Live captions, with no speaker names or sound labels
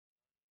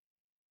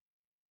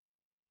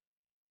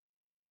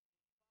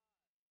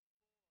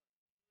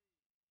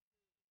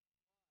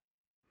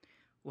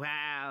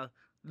Wow,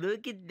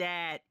 look at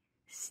that.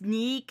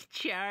 Sneak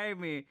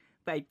Charmer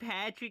by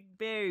Patrick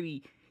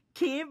Berry.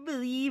 Can't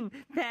believe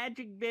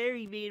Patrick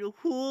Berry made a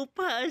whole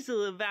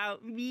puzzle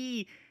about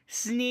me.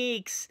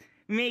 Snakes.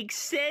 Makes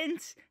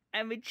sense.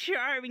 I'm a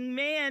charming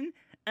man.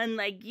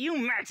 Unlike you,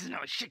 Max, no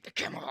shit the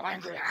chemical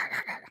angry.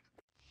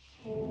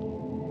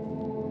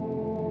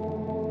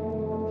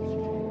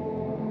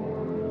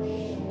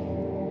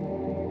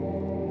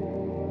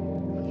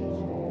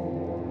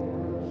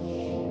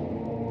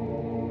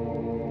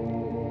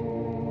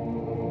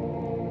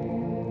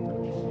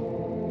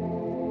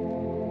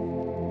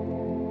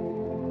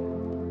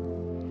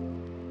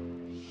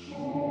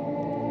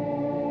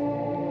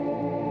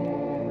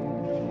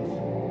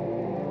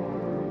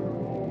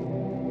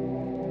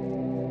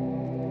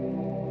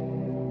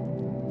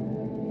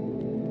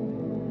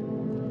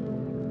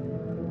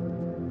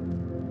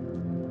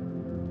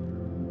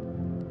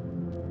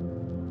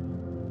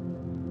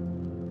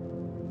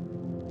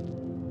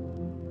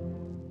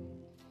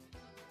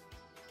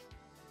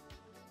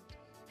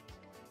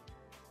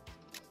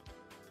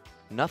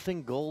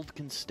 Nothing Gold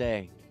Can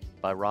Stay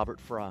by Robert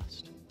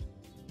Frost.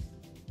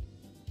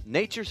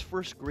 Nature's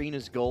first green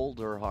is gold,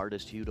 her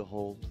hardest hue to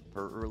hold.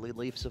 Her early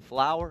leaf's a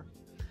flower,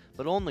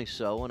 but only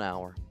so an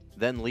hour.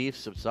 Then leaf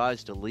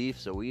subsides to leaf,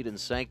 so Eden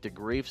sank to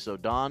grief, so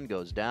dawn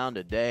goes down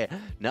to day.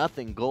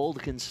 Nothing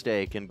gold can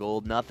stay, can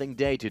gold nothing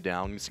day to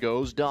down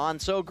goes dawn,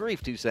 so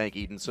grief to sank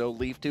Eden, so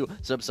leaf to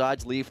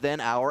subsides leaf, then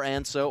hour,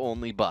 and so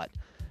only but.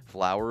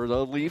 Flower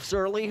the leaf's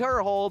early,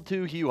 her hold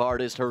to hue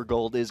hardest, her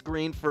gold is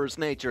green, first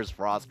nature's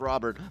frost,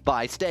 Robert,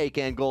 by stake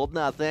and gold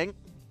nothing.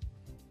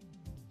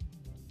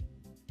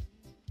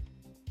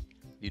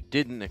 You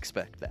didn't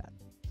expect that.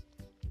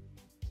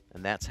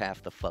 And that's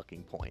half the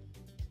fucking point.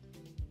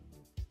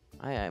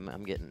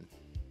 I'm getting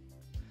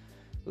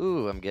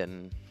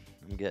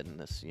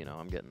this,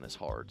 I'm getting this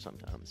hard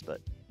sometimes,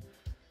 but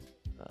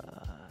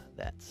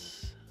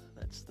that's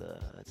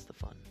the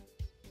fun.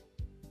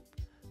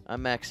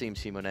 I'm Maxime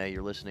Simonet.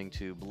 You're listening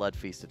to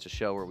Bloodfeast. It's a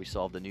show where we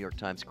solve the New York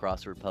Times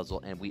crossword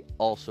puzzle, and we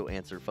also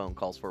answer phone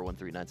calls,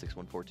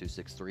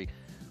 413-961-4263.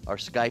 Our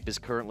Skype is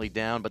currently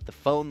down, but the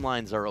phone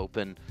lines are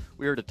open.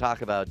 We're here to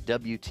talk about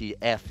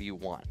WTF you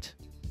want.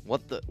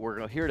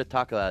 We're here to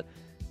talk about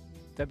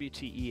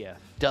WTEF.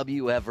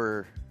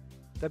 WTEF.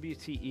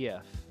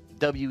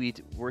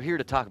 We're here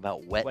to talk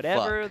about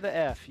Whatever fuck. the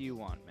F you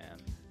want, man.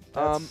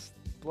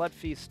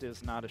 Bloodfeast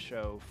is not a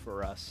show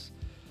for us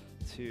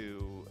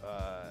to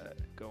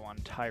go on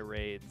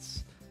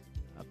tirades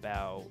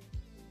about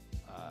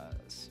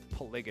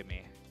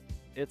polygamy.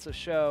 It's a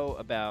show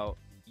about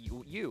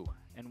you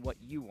and what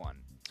you want.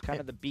 It's kind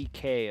of the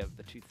BK of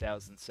the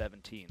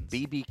 2017s.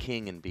 BB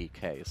King and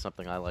BK is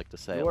something I like to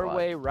say Your a lot.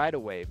 way, right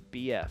away.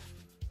 BF.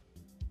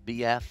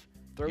 BF.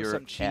 Throw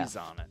some cheese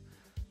on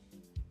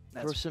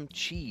it. Throw some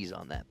cheese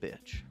on that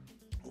bitch.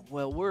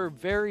 Well, we're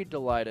very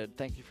delighted,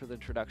 thank you for the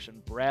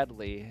introduction,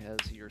 Bradley,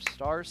 as your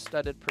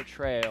star-studded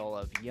portrayal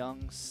of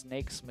young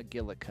Snakes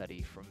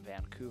McGillicuddy from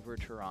Vancouver,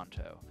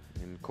 Toronto.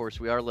 And, of course,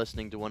 we are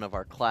listening to one of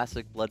our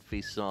classic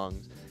Bloodfeast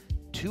songs,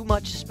 Too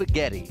Much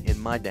Spaghetti in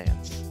My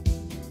Dance.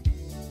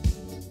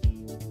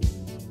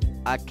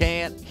 I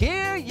can't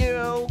hear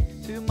you.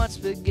 Too much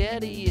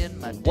spaghetti in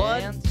my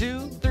dance. 1,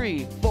 2,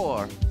 3,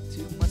 4.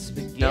 Too much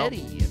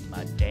spaghetti in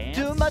my dance.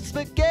 Too much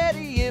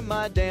spaghetti in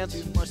my dance.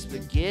 Too much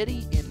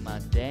spaghetti in my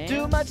dance.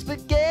 Too much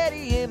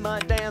spaghetti in my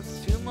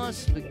dance. Too much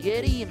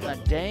spaghetti in my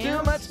dance.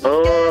 Too much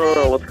spaghetti.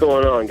 Oh, what's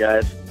going on,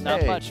 guys?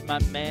 Not Hey. much, my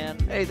man.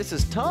 Hey, this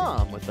is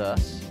Tom with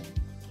us.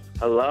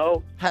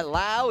 Hello?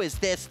 Hello, is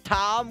this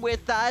Tom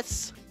with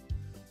us?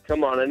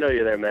 Come on, I know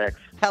you're there, Max.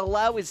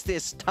 Hello, is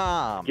this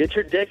Tom? Get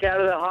your dick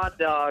out of the hot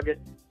dog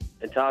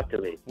and talk to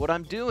me. What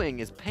I'm doing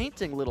is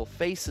painting little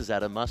faces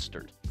out of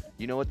mustard.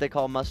 You know what they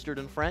call mustard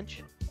in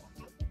French?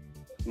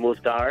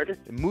 Mustard?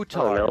 Moutard.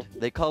 Oh, no.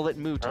 They call it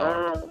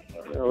moutard.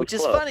 Which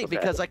is close, funny okay.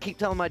 because I keep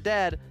telling my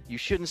dad, you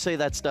shouldn't say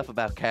that stuff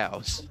about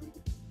cows.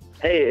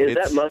 Hey, is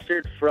It's- that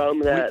mustard from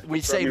that? We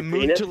from say your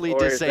penis, mutually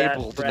or is that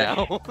disabled fresh?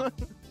 now.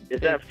 Is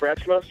that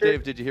fresh mustard?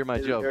 Dave, did you hear my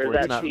joke? or is Where that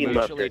it's not teen mutual,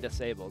 mustard?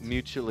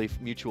 Mutually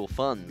disabled. mutual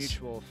funds.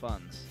 Mutual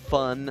funds.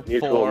 Fun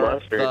Mutual for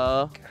mustard.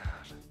 the...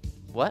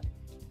 What?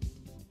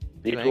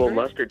 You Mutual angry?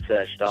 mustard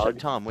sesh, dog.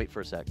 Tom, wait for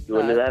a sec. You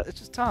into that? It's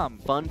just Tom.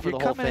 Fun for You're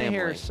the whole coming in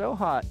here family. so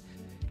hot.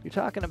 You're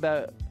talking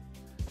about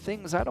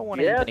things I don't want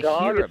to Yeah, even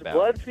dog, hear it's about.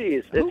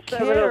 Bloodfeast. Who It's 7:06.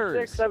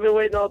 cares? I've been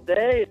waiting all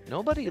day.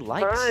 Nobody It's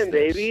likes time,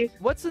 this. baby.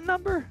 What's the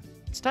number?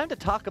 It's time to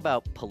talk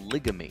about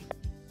polygamy.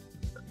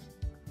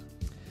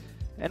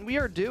 And we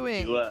are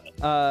doing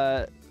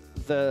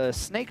the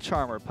Snake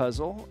Charmer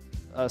puzzle,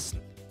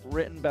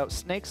 written about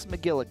Snakes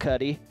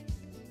McGillicuddy,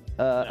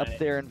 up Nice.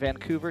 there in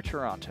Vancouver,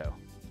 Toronto.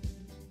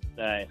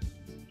 Nice.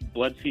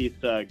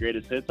 Bloodfeast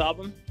greatest hits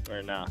album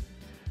or nah?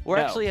 We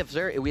No.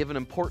 actually we have an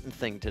important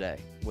thing today,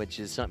 which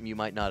is something you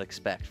might not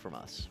expect from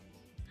us,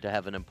 to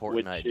have an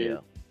important Which idea.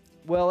 is-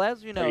 Well,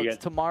 as you know, Very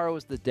good. tomorrow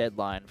is the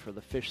deadline for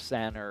the Fish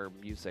Center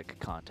music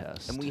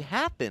contest. And we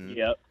happen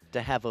Yep.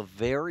 to have a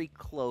very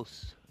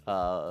close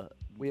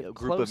we have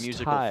group close of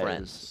musical ties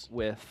friends.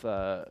 with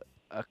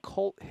a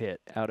cult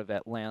hit out of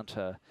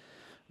Atlanta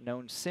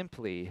known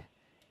simply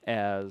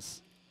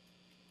as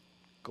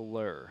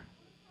Glur.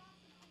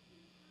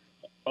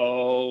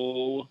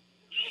 Oh,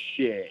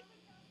 shit.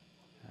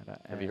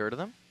 Have you heard of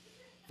them?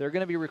 They're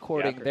going to be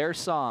recording Yeah, their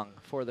song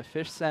for the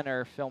Fish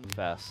Center Film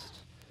Fest.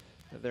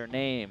 Their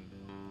name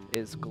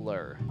is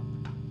Glur.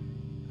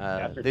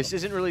 This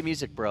isn't really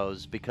Music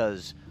Bros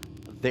because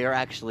they're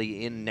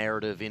actually in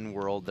narrative, in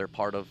world. They're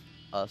part of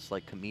us,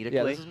 like comedically.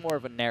 Yeah, this is more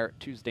of a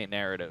Tuesday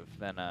narrative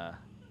than Well,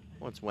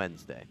 it's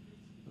Wednesday.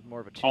 more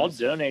of a Tuesday. I'll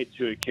donate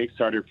to a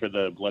Kickstarter for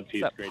the What's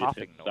Bloodfeast that Greatest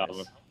popping Hits noise?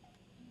 album.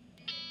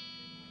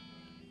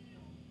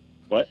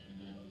 What?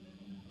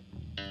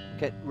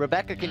 Okay,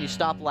 Rebecca, can you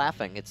stop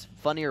laughing? It's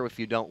funnier if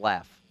you don't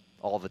laugh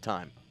all the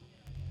time.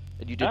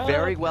 And you did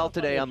very it's well not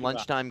funny today if on you laugh.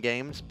 lunchtime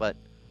games, but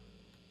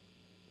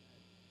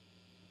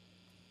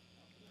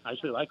I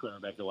actually like when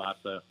Rebecca laughs,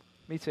 though.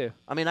 Me too.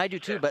 I mean, I do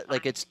too, but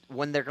like it's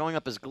when they're going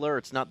up as Glur,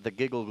 it's not the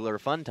Giggle Glur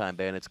Fun Time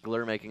Band. It's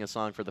Glur making a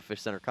song for the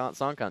Fish Center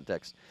song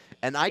contest.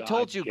 And I God,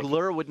 told you Jay.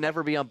 Glur would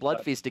never be on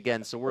Bloodfeast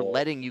again, so we're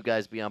letting you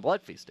guys be on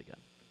Bloodfeast again.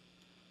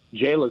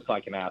 Jay looks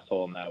like an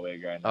asshole in that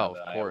wig right now. Oh,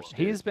 that of I course. will-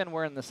 dude. He's been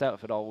wearing this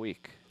outfit all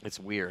week. It's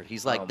weird.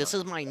 He's like, Oh this my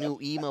is my new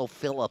emo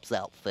Phillips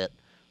outfit.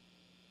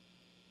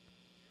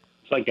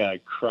 It's like a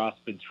cross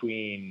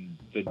between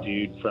the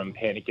dude from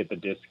Panic at the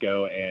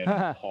Disco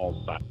and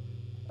Paul Simon.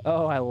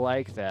 Oh, I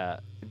like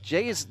that.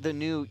 Jay is the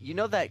new, you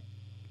know that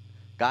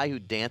guy who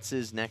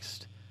dances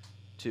next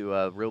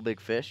to Real Big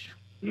Fish?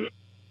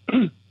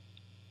 They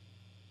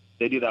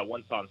do that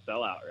one song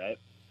Sellout, right?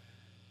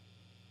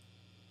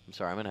 I'm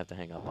sorry, I'm going to have to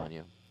hang up on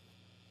you.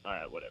 All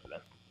right, whatever then.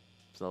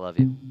 So I love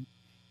you.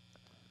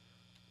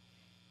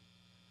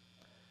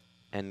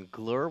 And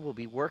Glur will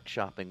be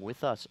workshopping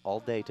with us all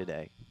day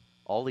today,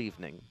 all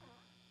evening,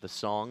 the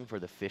song for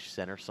the Fish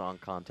Center Song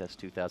Contest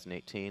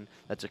 2018.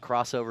 That's a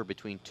crossover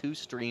between two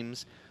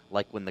streams,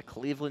 like when the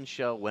Cleveland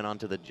show went on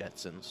to the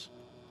Jetsons.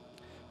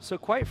 So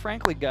quite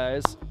frankly,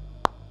 guys,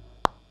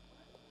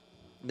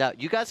 Now,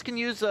 you guys can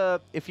use,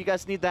 if you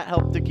guys need that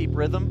help to keep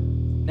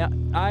rhythm. now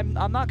I'm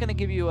not going to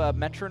give you a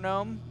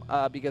metronome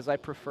because I'm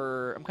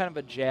kind of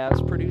a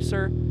jazz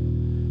producer.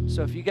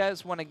 So if you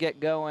guys want to get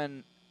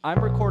going, I'm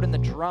recording the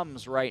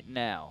drums right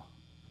now.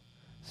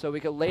 So we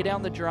can lay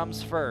down the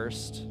drums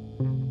first.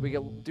 We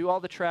can do all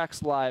the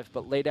tracks live,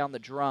 but lay down the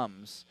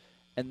drums,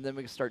 and then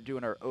we can start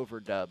doing our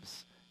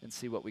overdubs and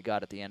see what we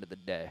got at the end of the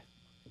day.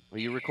 Are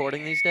you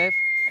recording these, Dave?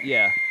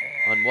 Yeah.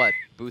 On what?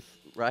 Booth,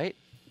 right?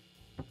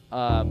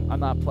 I'm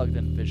not plugged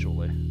in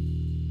visually.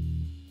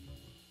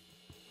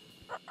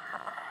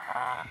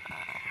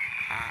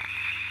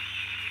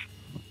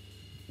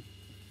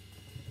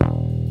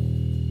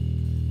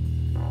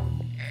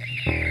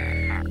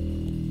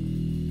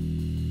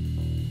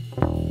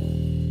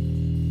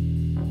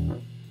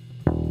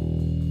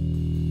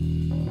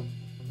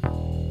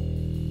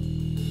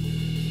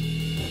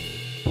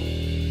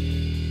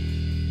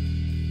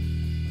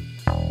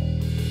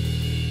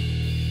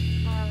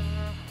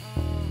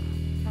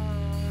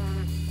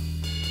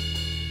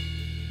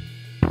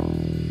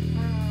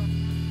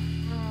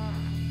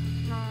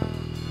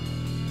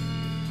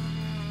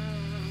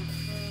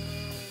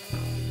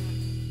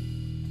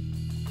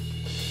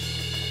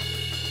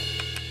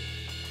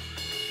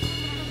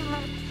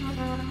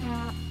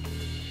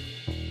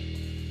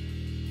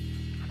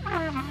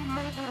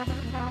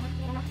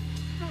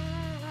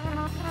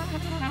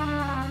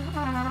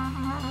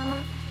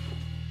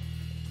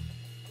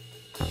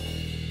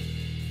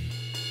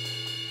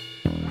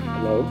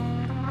 Hello?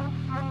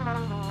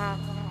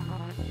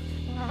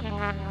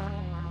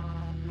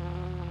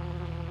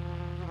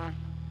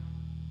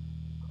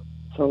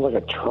 Sounds like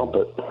a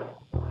trumpet.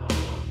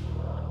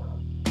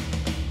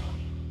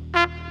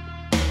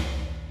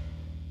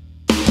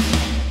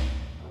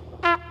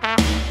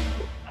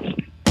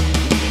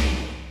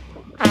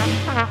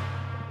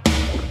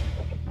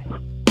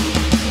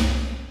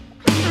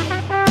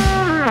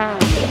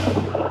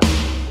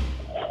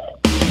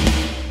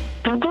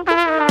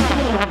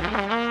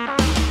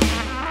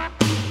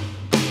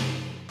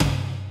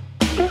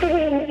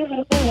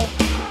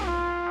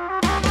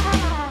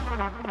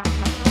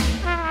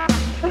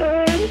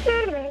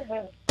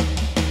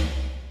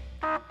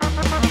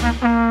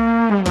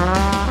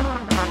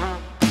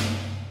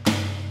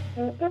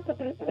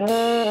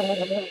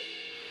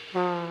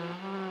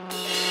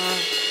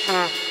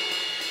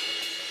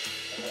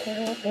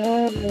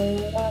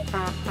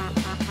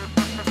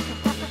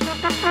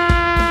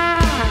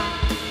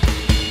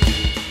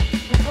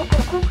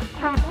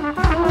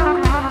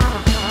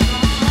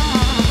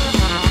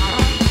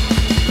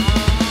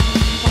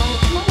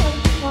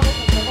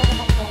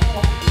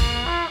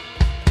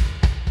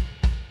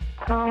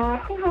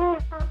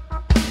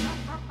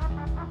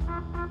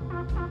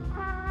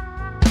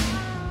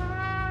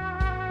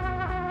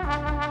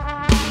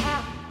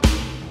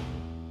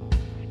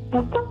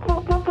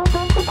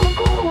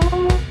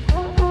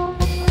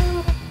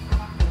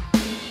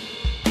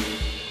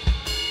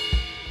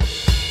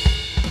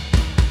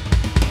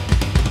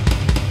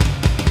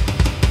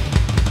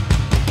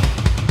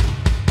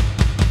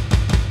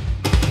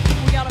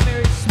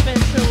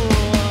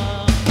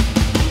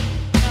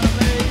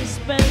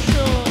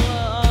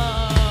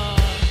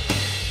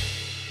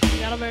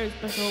 got a very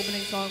special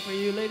opening song for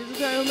you, ladies and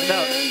gentlemen.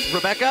 No,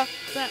 Rebecca?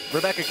 That-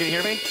 Rebecca, can you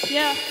hear me?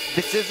 Yeah.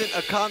 This isn't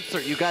a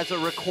concert. You guys are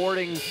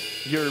recording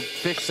your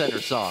Fish Center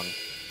song.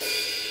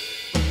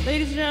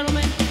 Ladies and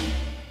gentlemen,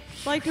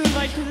 I'd like to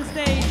invite to the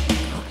stage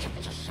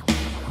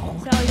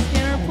Sally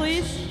Skinner,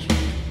 please.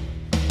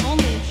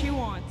 Only if she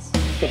wants.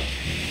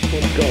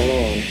 What's going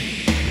on?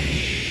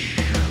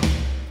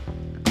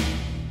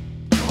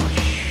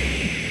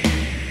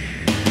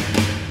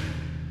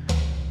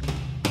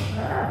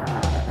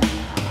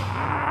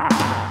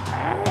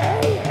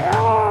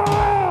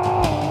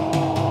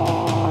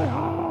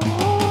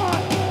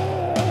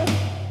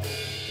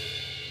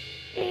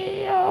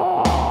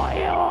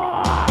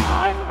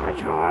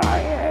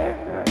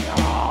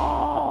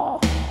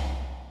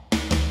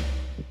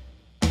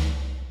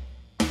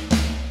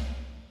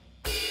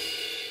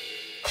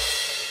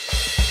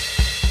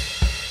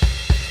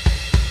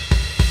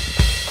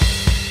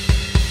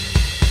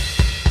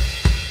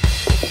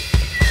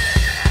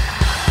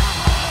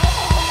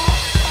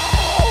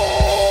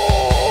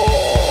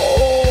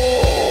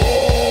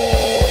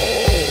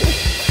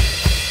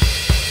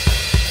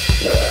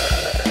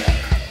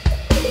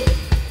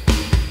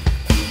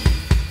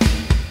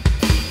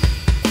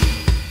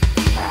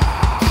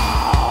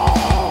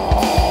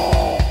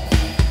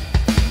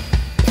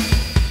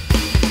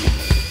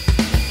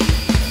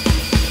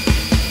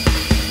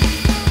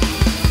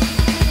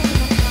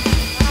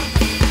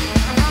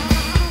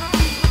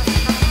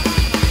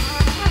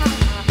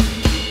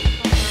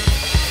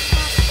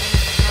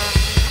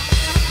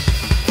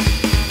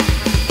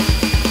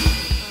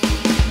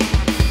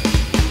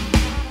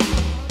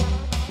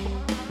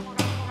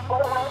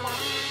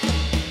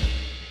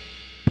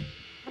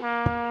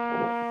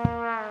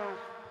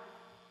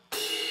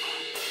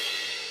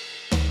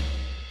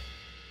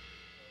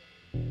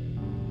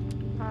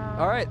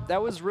 All right,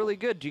 that was really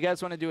good. Do you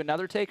guys want to do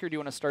another take, or do you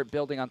want to start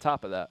building on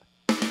top of that?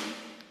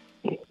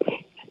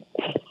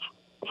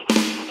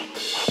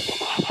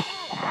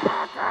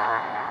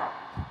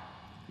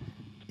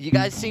 You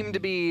guys seem to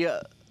be...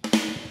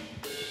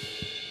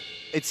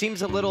 it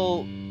seems a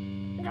little...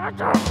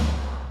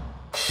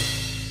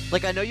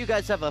 Like, I know you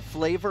guys have a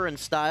flavor and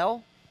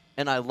style,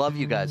 and I love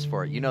you guys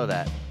for it. You know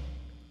that.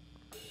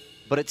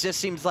 But it just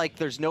seems like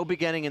there's no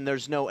beginning and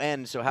there's no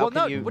end, so how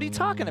can you... What are you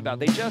talking about?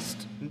 They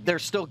just... They're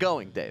still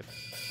going, Dave.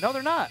 No,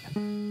 they're not.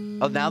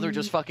 Oh, now they're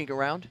just fucking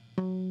around?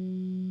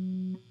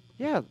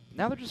 Yeah,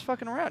 now they're just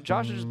fucking around.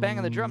 Josh is just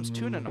banging the drums,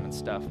 tuning them and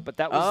stuff. But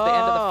that was the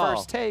end of the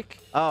first take.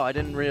 Oh, I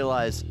didn't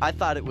realize. I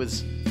thought it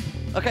was...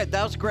 Okay,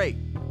 that was great.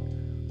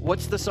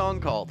 What's the song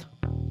called?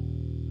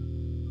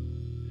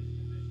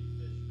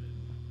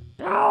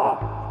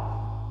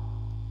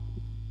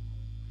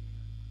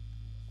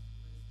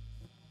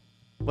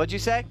 What'd you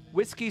say?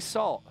 Whiskey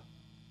Salt.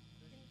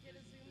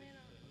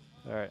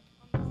 All right.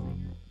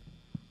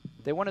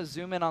 They want to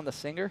zoom in on the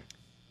singer?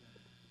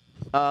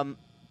 So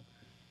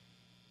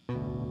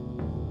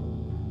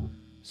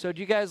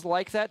do you guys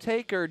like that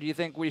take, or do you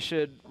think we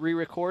should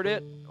re-record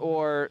it?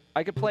 Or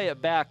I could play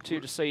it back, too,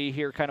 just so you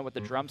hear kind of what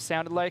the drums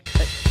sounded like.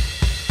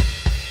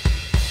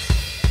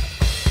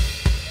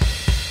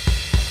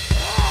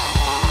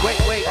 Wait,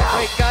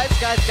 guys,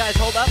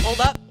 hold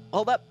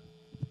up.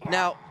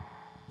 Now,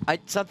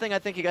 something I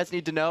think you guys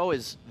need to know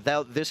is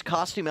that this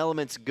costume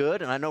element's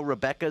good, and I know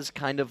Rebecca's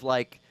kind of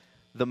like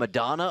the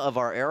Madonna of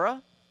our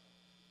era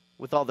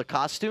with all the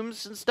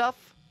costumes and stuff.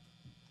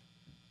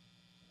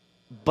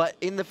 But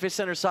in the Fish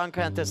Center Song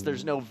Contest,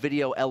 there's no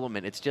video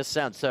element. It's just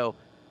sound. So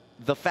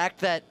the fact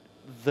that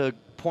the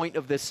point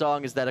of this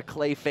song is that a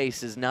clay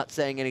face is not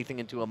saying anything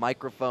into a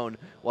microphone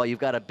while you've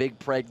got a big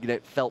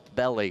pregnant felt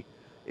belly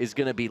is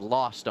going to be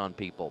lost on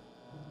people.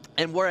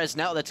 And whereas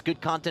now that's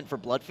good content for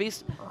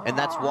Bloodfeast, and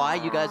that's why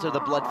you guys are the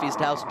Bloodfeast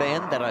house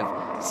band that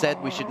I've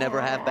said we should never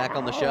have back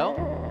on the show,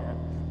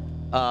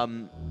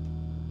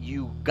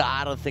 you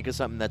gotta think of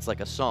something that's like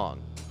a song.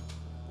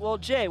 Well,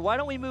 Jay, why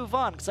don't we move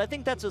on? Because I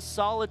think that's a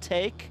solid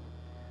take.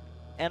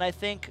 And I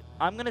think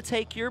I'm going to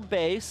take your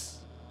bass.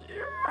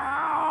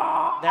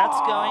 That's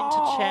going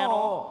to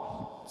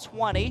channel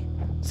 20.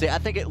 See, I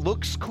think it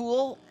looks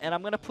cool. And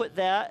I'm going to put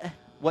that...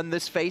 when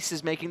this face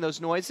is making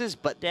those noises,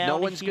 but no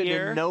one's going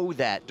to know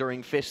that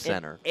during Fish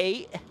Center.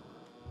 8.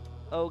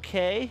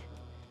 Okay.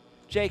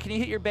 Jay, can you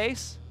hit your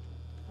bass?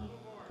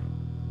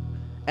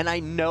 And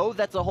I know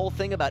that's a whole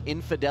thing about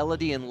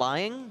infidelity and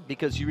lying,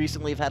 because you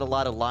recently have had a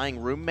lot of lying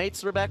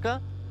roommates, Rebecca,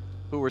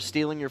 who were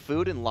stealing your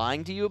food and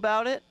lying to you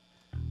about it.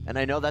 And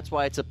I know that's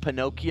why it's a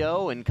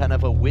Pinocchio and kind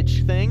of a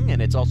witch thing,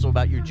 and it's also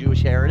about your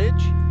Jewish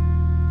heritage.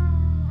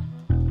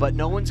 But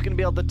no one's going to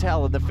be able to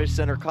tell in the Fish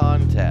Center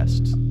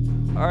contest.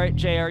 All right,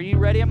 Jay, are you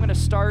ready? I'm going to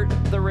start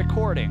the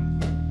recording.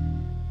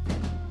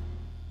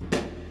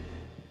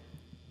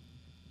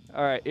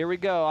 All right, here we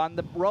go.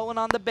 Rolling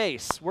on the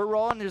bass. We're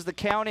rolling. There's the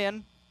count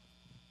in.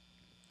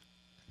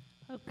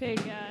 Okay,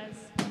 guys.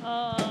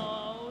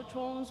 Which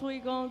ones we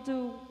gonna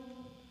do?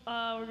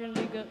 We're gonna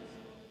do good.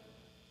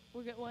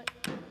 We're good. What?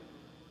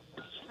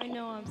 I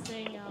know I'm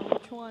saying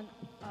which one.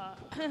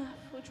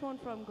 Which one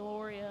from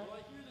Gloria?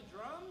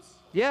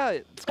 Yeah,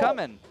 it's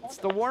coming. It's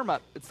the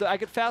warm-up. I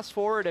could fast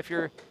forward if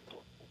you're...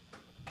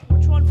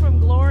 Which one from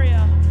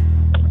Gloria?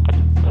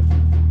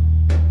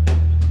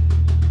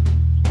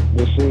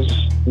 This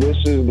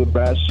is the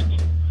best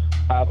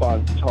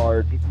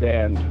avant-garde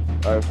band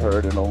I've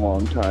heard in a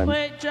long time.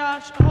 Wait,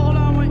 Josh, hold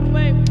on,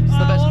 wait. It's the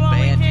best Hold on, we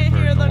band can't you've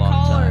heard hear in a the long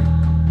caller.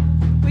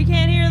 time. We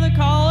can't hear the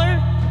caller.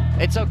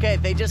 It's okay.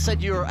 They just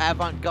said you were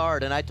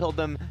avant-garde, and I told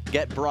them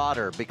get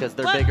broader because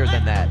they're What? bigger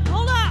than that.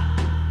 Hold on.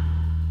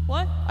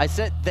 What?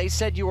 They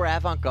said you were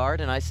avant-garde,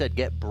 and I said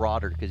get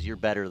broader because you're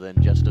better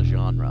than just a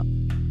genre.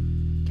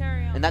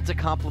 Carry on. And that's a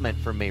compliment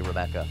from me,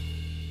 Rebecca.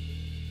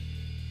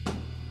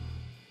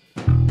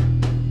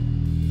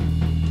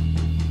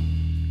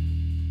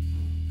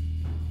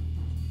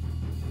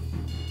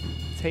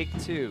 Take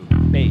 2,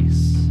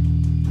 bass.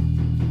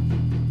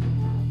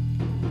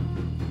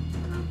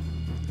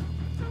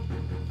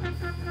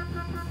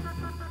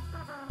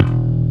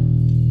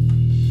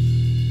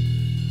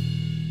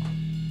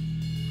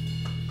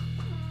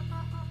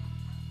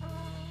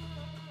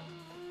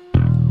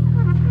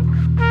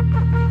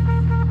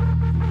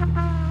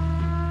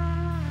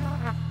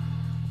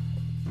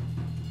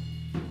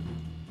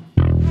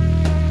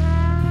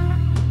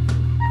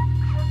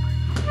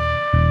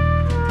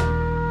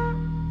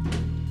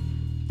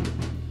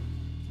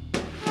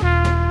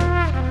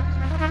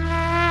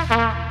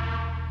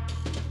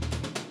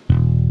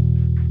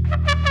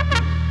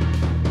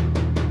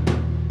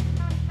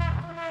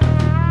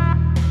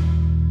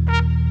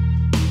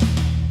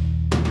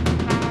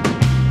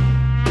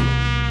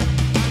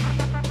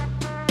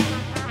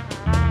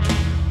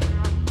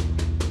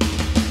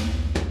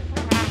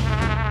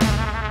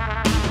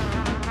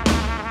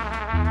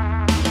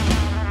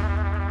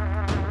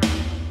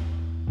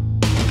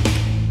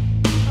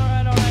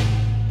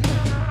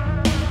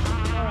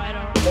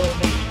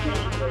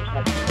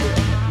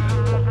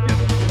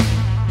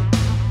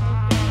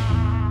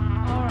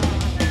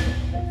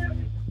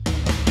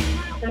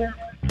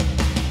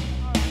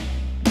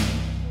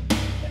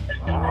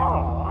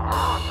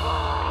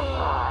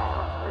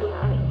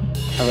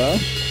 Hello?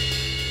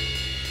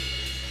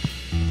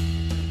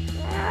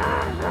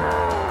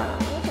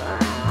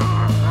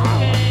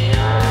 Okay,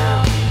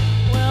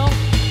 well,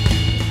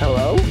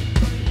 Hello?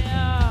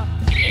 yeah.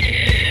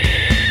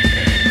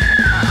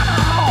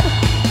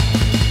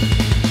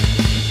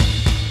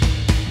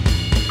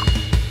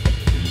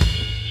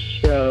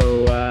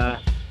 So,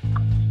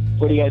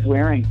 what are you guys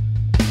wearing?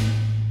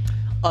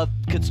 A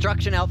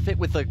construction outfit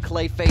with a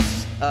clay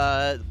face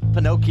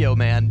Pinocchio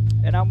man,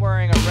 And I'm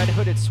wearing a red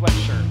hooded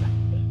sweatshirt.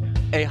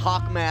 a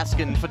hawk mask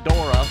and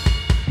fedora.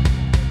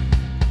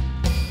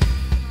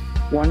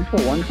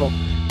 Wonderful, wonderful.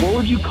 What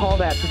would you call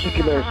that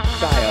particular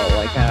style?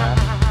 Like,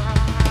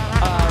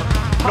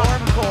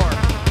 Normcore.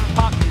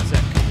 Pop music.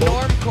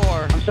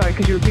 Normcore. I'm sorry,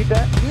 could you repeat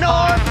that?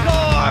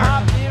 Normcore.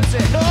 Pop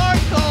music.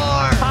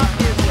 Normcore. Pop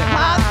music.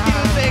 Pop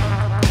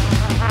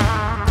music.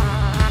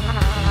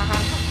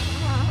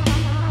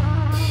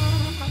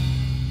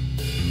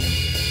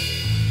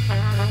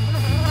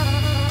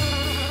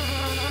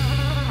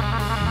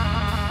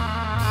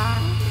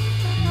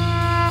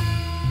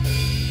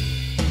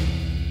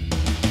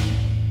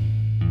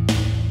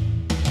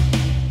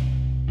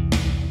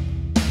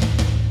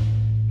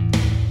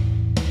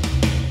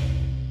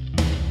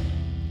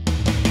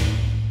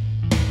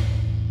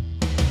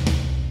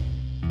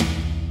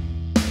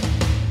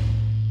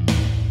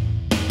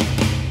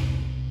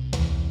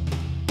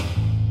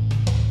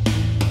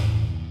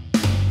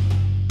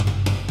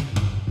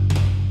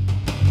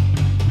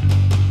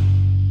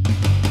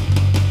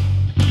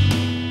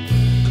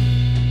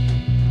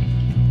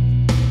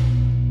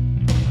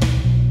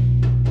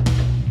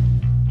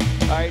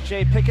 All right,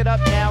 Jay, pick it up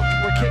now.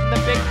 We're hitting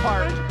the big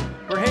part.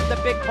 We're hitting the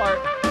big part.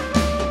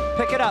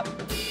 Pick it up.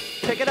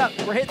 Pick it up.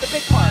 We're hitting the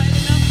big part.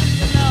 Enough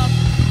is enough.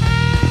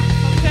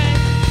 Okay.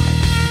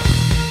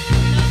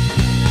 Enough is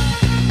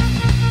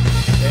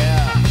enough.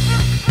 Yeah.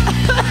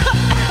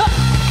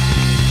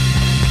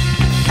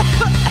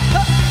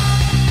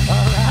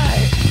 All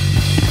right.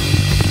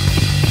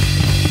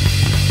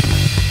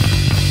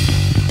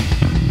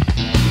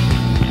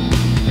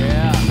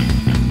 Yeah.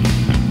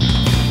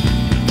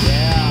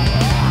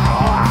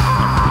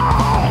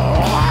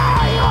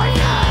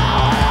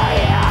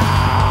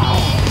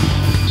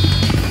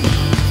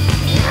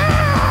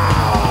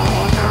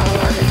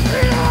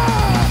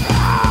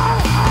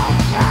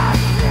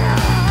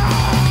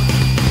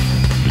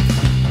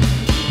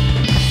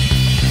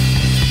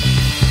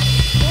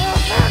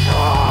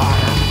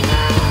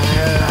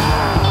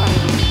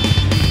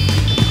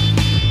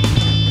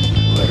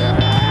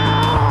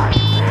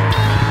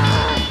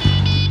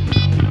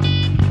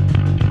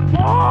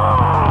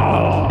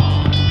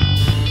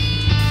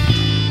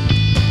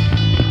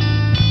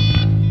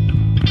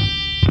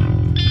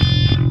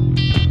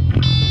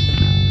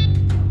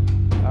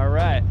 All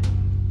right.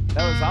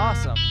 That was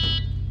awesome.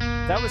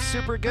 That was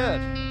super good.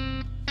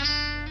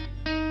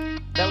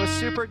 That was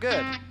super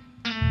good.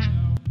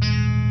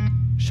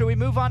 Should we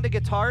move on to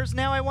guitars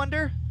now, I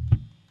wonder?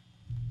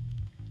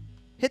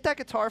 Hit that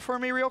guitar for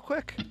me real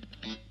quick.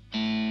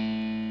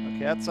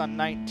 Okay, that's on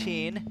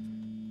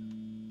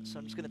 19. So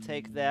I'm just going to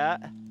take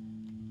that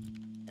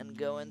and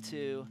go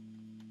into,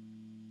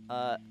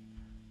 oh,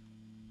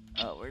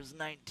 where's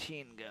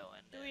 19 going?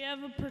 Do we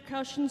have a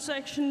percussion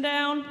section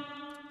down?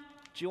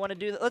 Do you want to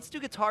do that? Let's do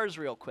guitars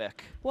real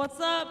quick.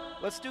 What's up?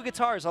 Let's do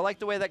guitars. I like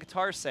the way that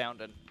guitar's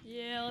sounding.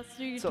 Yeah, let's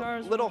do It's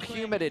guitars. a little real quick.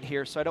 humid in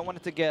here, so I don't want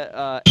it to get,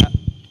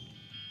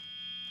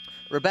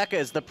 Rebecca,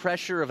 is the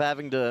pressure of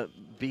having to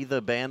be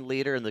the band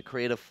leader and the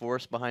creative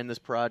force behind this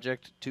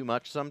project too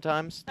much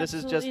sometimes?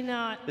 Absolutely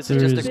not. This There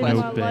is is just a been no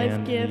my question. life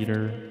band gift.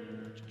 leader.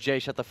 Jay,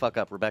 shut the fuck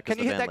up. Rebecca's Can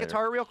you the hit band that leader.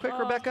 guitar real quick, I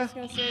Rebecca? was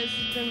gonna say, this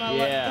has been my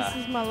Yeah. this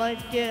is my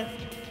life gift.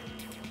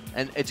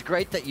 And it's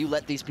great that you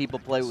let these people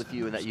play with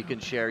you and that you can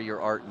share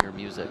your art and your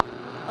music.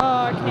 Oh,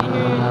 I can't hear you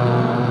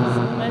anymore. This is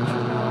a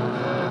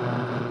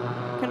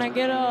metronome. Can I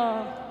get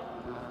a...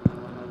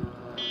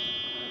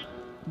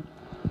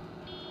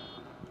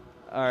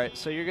 All right,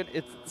 so you're gonna.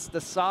 It's the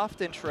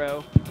soft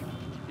intro.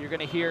 You're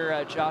gonna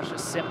hear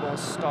Josh's cymbals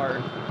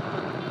start,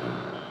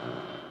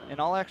 and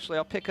I'll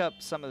pick up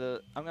some of the.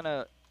 I'm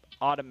gonna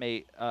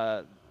automate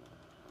the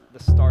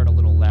start a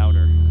little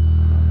louder.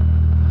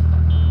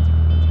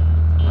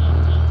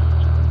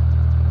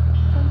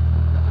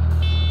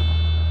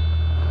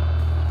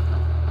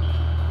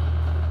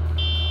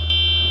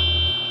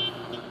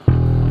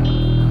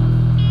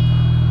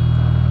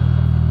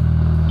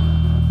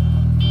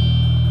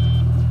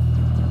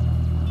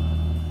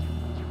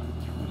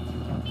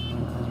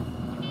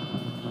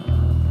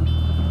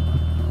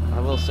 I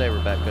will say,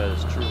 Rebecca,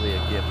 is truly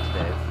a gift,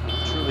 Dave.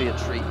 Truly a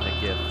treat and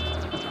a gift.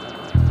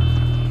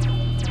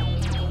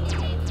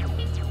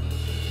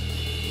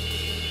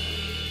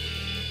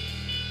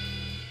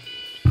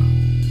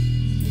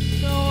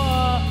 So,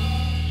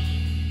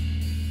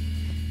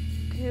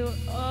 okay,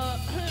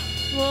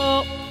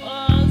 well,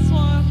 this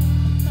one,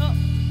 oh,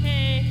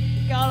 hey,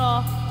 got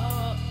off,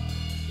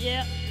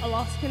 yeah, I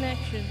lost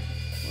connection.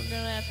 We're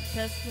gonna have to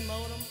test the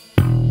modem.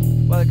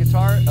 Well, the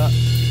guitar.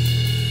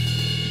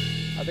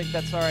 I think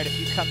that's all right if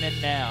you come in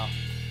now.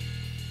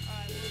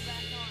 Alright, we're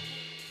back on.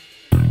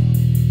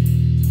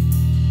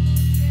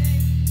 Okay,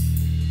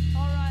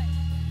 alright.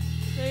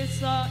 There's,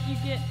 you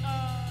get,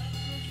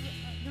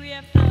 do we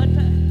have to,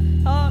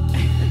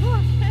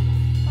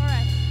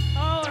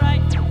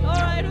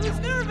 alright, who's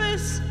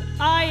nervous?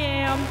 I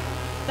am.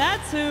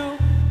 That's who.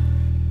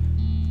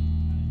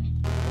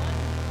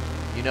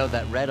 You know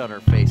that red on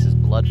her face is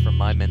blood from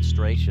my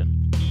menstruation.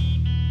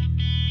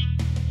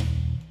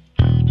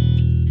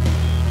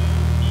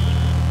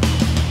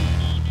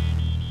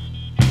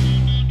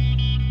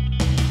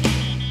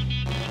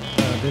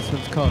 This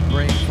one's called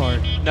Brain Fart.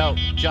 No,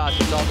 Josh,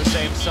 it's all the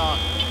same song.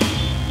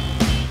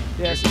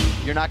 Yes.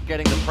 You're not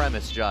getting the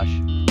premise, Josh.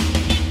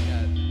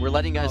 We're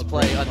letting you guys Oh,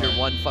 play Brain under Fart.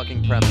 one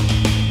fucking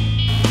premise.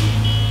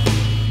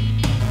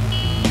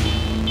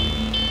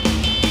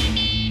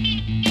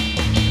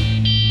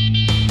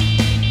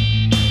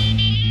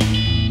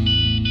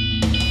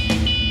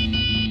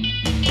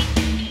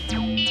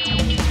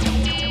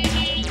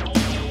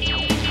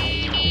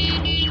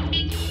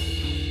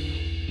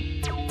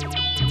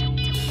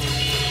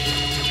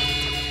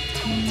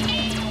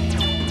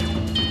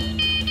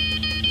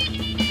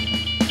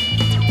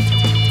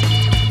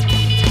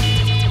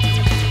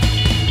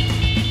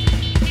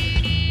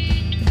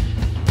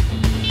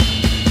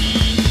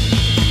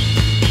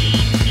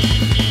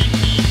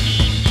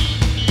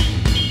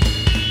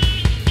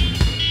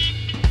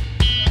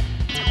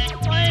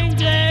 Playing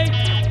day.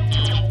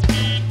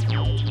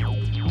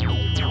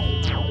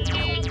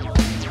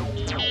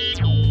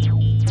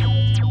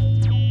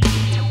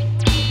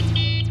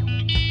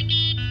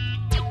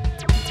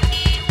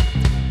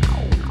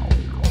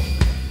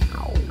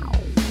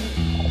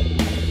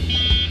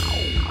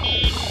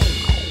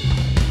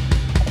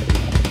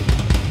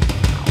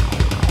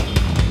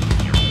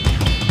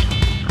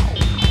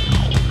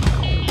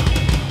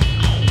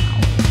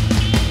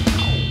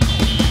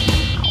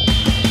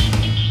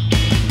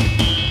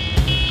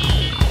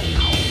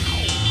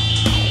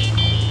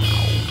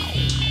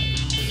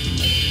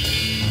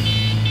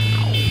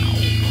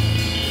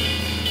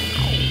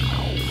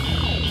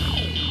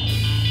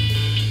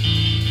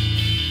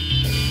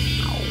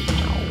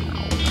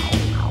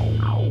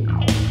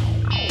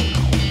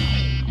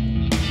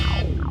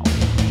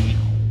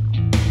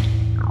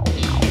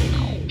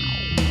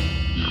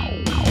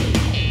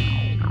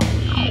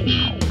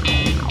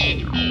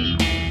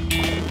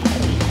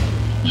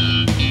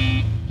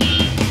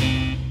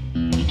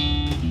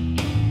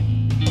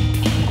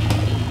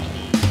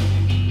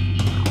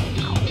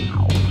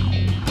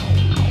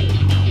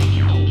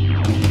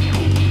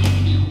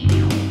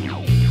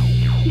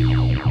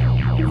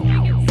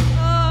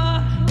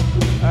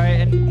 All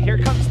right, and here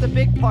comes the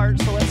big part.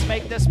 So let's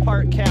make this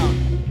part count.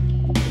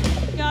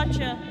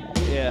 Gotcha.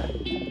 Yeah.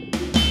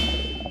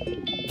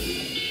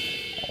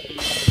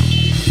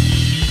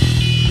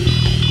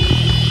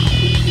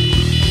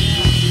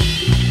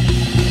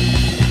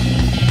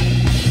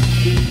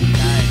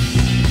 Nice.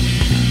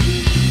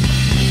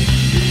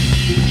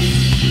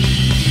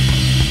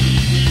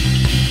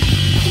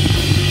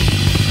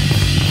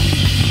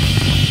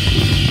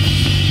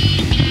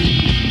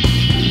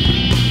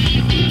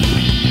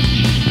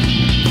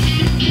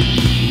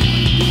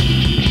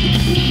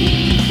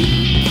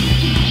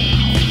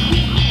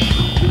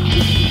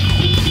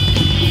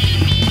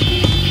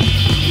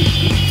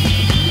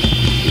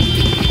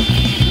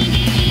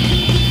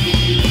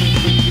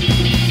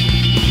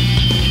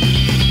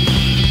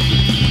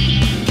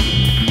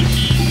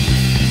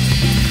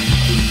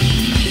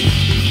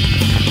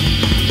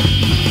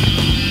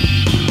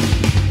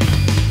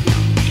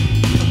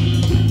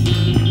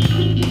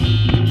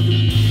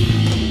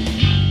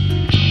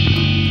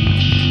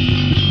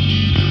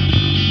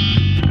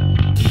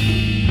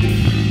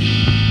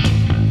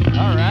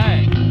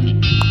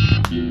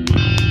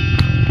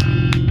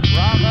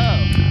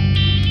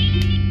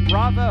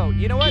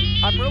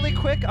 what? I'm really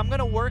quick. I'm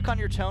gonna work on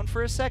your tone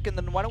for a sec, and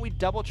then why don't we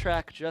double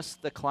track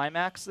just the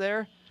climax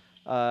there?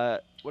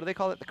 What do they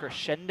call it? The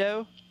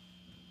crescendo.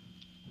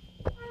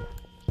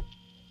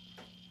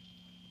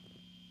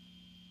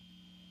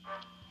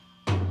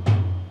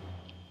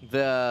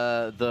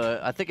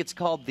 I think it's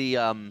called the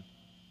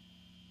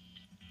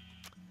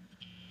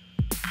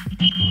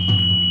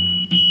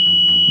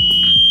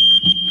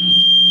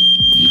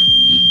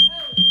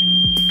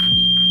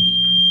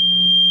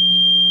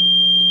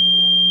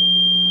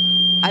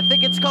I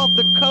think it's called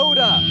the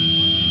coda.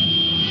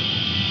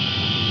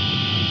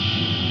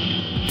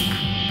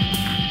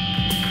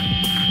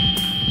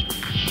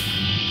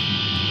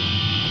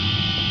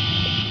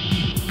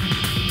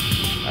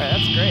 All right,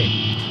 that's great.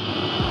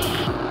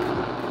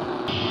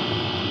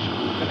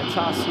 I'm gonna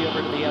toss you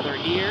over to the other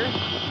ear.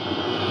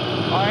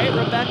 All right,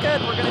 Rebecca,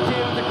 and we're gonna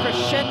do the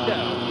crescendo,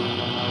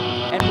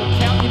 and we'll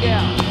count you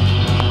down.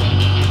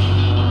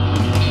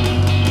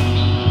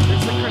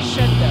 There's the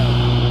crescendo.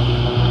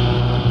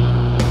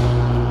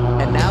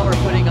 And now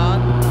we're putting on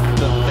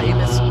the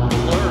famous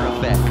Glur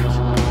effect.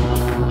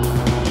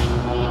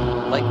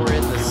 Like we're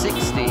in the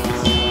 60s.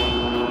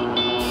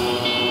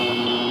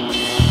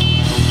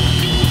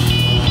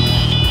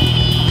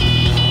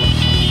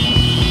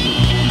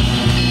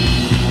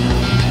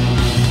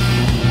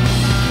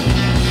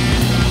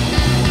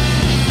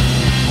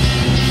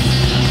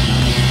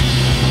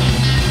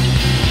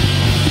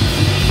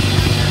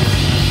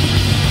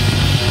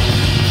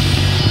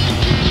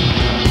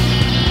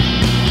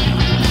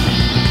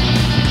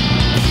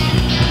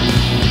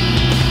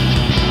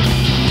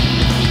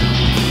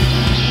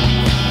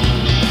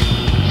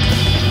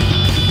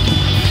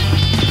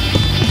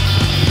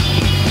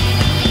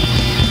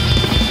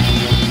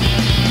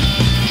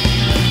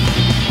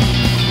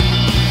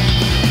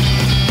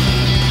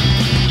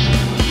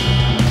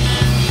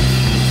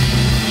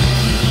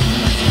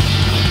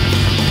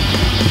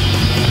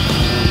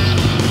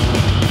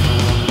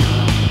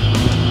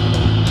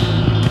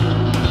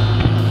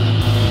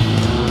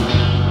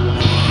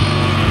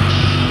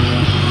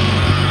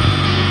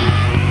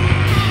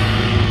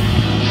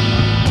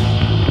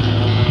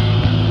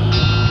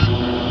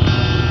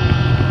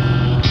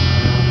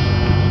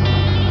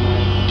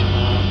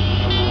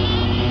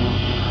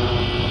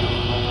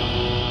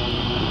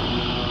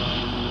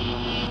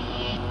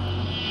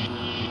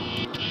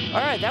 All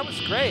right, that was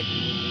great.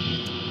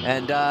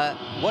 And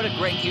what a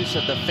great use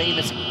of the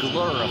famous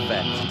Glur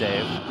effect,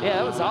 Dave. Yeah,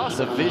 that was The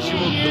awesome. visual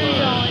We can't hear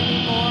y'all Glur.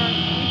 anymore.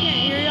 We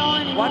can't hear y'all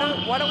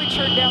anymore. Why don't we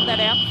turn down that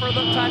amp for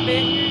the time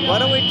being? Why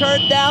don't we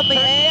turn down the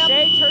amp?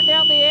 Jay, turn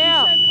down the You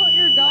amp. said put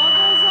your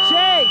goggles on?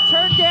 Jay,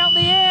 turn down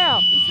the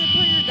amp. You said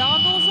put your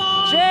goggles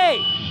on? Jay,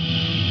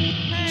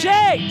 Hey,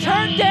 Jay,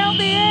 turn down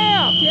the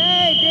amp.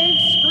 Jay,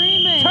 Dave's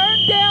screaming. Turn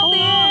down Hold the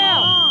on,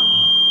 amp. hold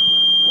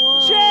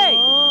on. Whoa, Jay.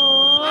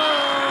 whoa, whoa.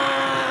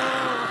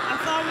 I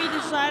thought we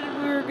decided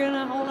we were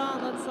gonna, hold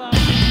on, let's,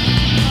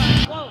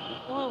 whoa,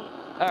 whoa.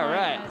 All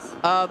right. Guys.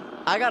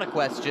 I got a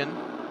question.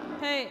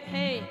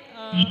 Hey,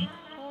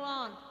 hold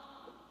on.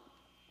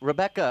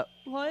 Rebecca,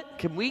 What?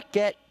 can we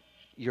get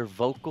your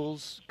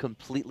vocals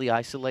completely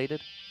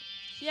isolated?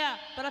 Yeah,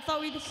 but I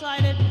thought we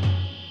decided,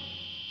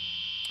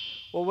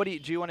 Well, what do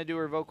you want to do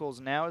her vocals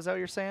now? Is that what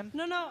you're saying?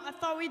 no, I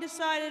thought we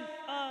decided,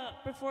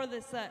 before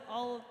this that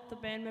all of the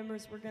band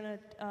members were gonna,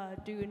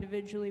 do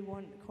individually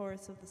one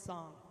chorus of the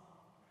song.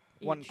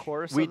 One each.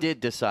 chorus. We of- did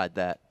decide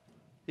that.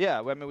 Yeah,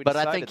 I mean we. But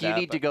I decided think you that,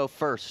 need to but- go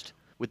first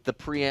with the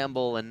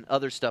preamble and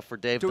other stuff for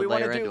Dave Do we to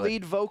want layer to do into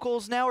lead it.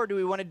 vocals now, or do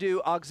we want to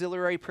do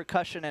auxiliary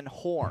percussion and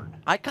horn?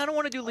 I kind of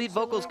want to do lead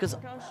vocals because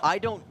I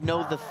don't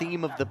know the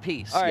theme of the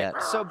piece All right.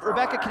 yet. So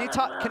Rebecca, can you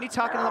talk? Can you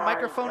talk into the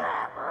microphone?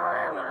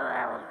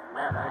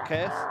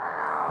 Okay.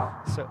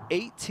 So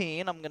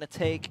 18. I'm gonna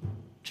take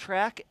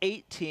track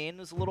 18.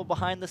 There's a little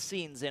behind the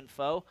scenes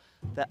info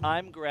that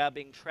I'm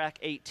grabbing track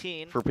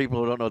 18, For people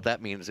who don't know what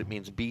that means, it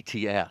means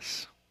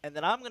BTS. and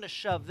then I'm gonna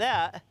shove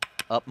that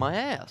Up my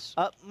ass.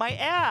 up my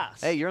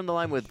ass. Hey, you're in the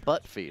line with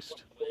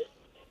Bloodfeast.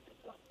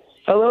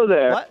 Hello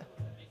there. What?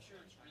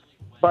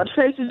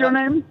 Buttface is your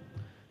name?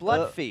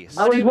 Bloodfeast.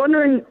 I was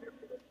wondering.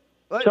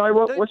 Sorry,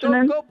 what's your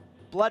name?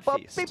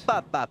 Bloodfeast.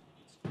 Bop,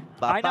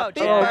 I know,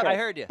 Jay. okay. I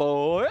heard you.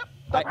 Boy.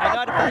 I know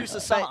how to produce a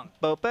song.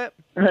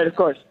 Right, of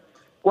course.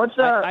 What's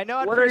I know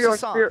how to what are produce your a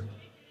song.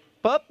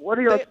 What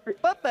are your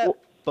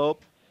Can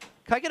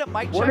I get a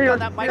mic What check are your on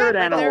that mic spirit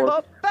right there?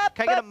 animals?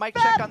 Can I get a mic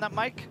check on that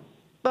mic?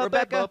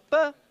 Rebecca?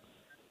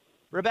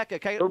 Rebecca,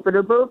 can I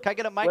boop?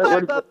 get a mic What-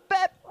 check?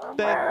 what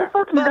the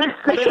fuck is that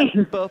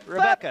saying?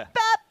 Rebecca.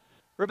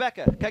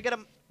 Rebecca, can I get a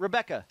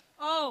Rebecca?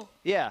 Oh,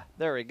 Yeah,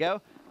 there we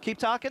go. Keep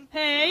talking.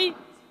 hey,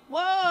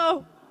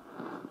 whoa.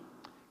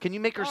 Can you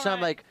make her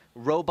sound right. like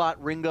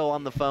Robot Ringo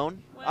on the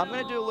phone? I'm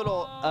gonna do a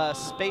little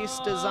space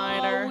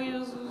designer.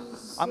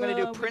 I'm gonna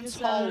do Prince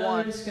Hall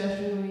 1.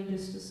 Discussion. We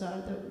just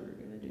decided that we were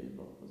gonna do the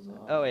vocals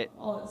Oh, wait.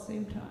 all at the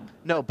same time.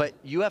 No, but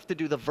you have to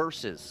do the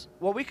verses.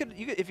 Well, we could.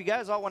 If you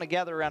guys all want to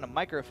gather around a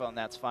microphone,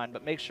 that's fine.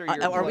 But make sure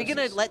you're. Are we going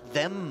to closest. let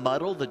them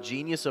muddle the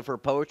genius of her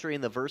poetry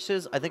in the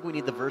verses? I think we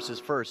need the verses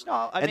first.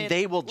 No, I and mean,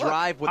 they will look,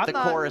 drive what the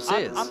chorus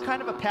is. I'm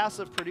kind of a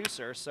passive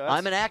producer, so.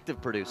 I'm an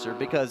active producer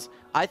because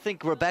I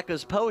think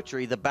Rebecca's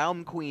poetry, the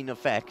Baum Queen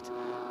effect,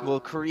 will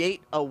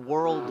create a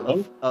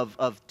world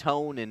of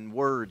tone and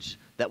words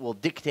that will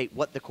dictate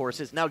what the chorus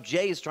is. Now,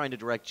 Jay is trying to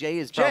direct. Jay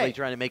is probably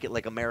trying to make it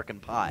like American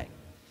Pie.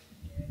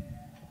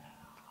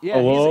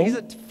 Yeah, he's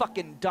a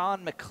fucking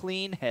Don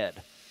McLean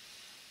head.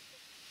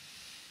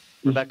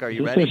 Rebecca, are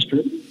you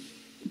ready?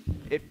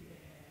 If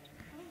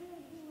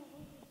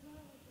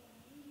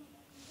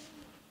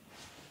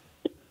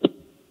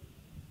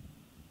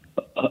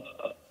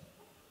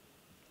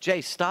Jay,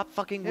 stop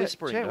fucking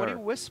whispering. Jay, to what are her.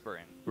 you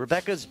whispering?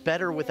 Rebecca's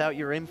better without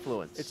your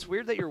influence. It's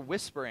weird that you're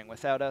whispering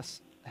without us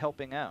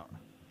helping out.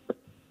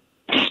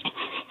 This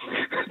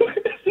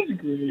is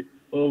great.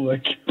 Oh my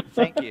god.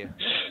 Thank you.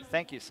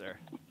 Thank you, sir.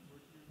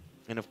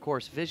 And of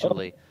course,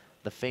 visually,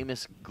 the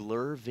famous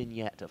Glur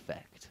vignette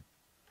effect.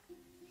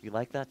 You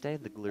like that,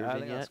 Dave? The Glur I vignette?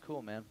 think that's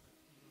cool, man.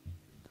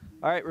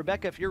 All right,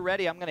 Rebecca, if you're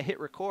ready, I'm going to hit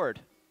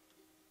record.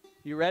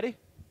 You ready?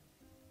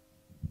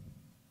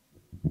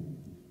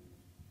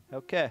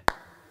 Okay.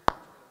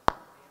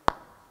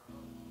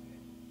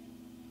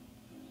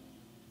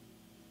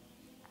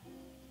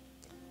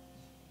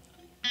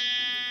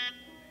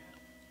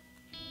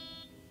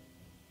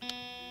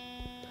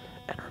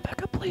 And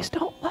Rebecca, please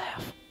don't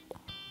laugh.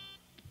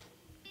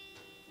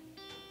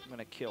 I'm going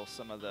to kill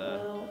some of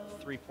the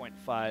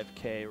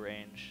 3.5K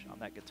range on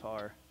that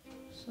guitar.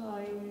 Saw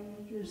you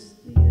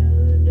just the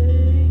other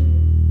day.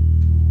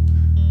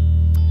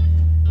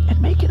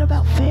 And make it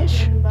about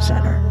fish,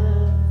 Center.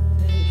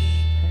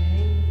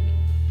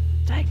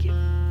 Thank you.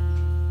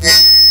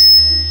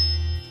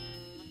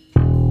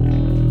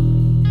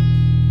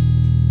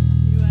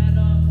 You had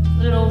a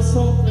little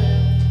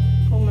something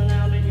coming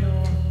out of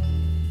your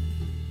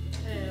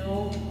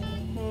tail.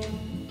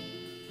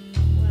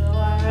 Well,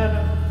 I had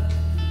a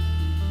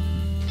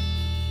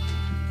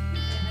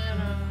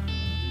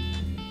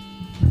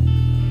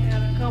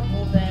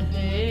couple that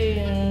day,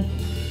 and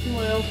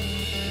well,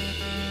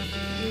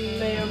 you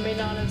may or may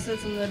not have said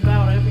something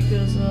about it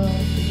because of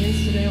the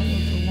incident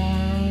with the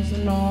worms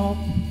and all.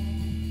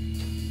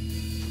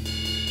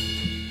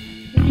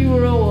 You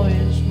were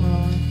always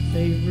my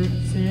favorite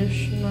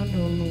fish, and I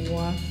don't know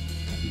why.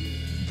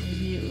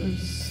 Maybe it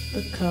was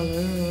the color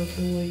or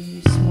the way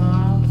you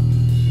smiled.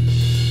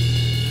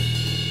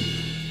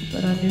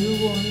 But I knew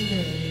one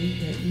day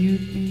that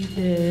you'd be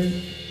dead.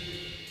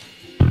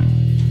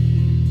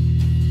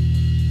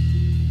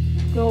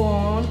 Go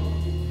on.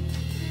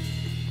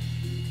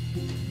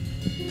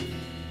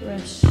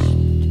 Rest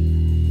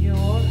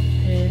your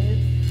head.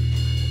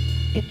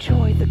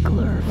 Enjoy the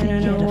Glur And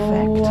vignette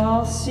effect.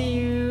 I'll see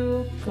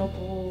you a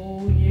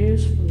couple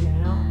years from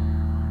now.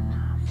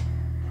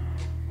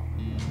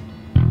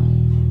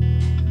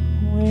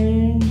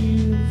 When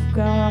you've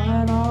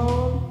got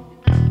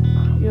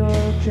on your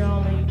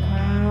jolly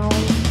crown.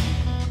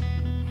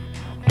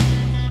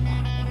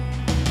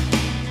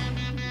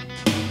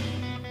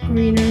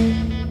 Greener,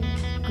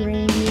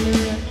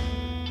 greener,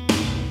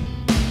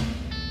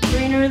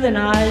 greener than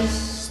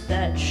eyes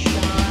that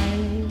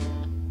shine.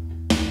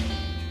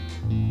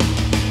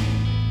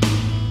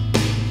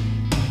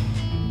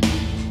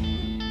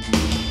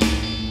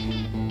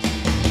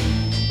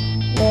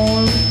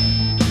 Warm,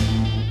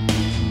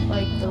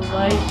 like the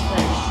light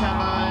that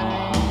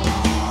shines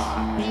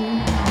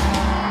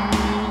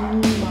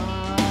behind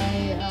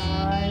my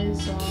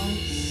eyes. I'll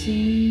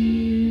see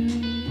you.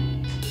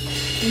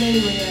 And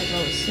anyway, as I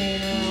was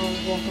saying, I was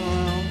walking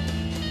around,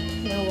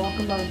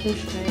 walking by the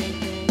fish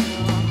tank, and,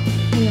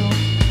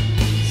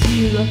 see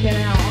you looking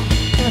out. I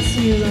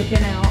see you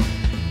looking out.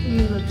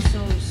 You look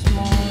so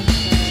small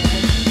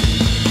inside.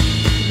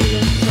 You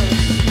look so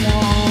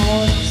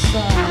small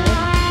inside.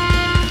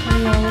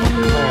 And I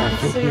wonder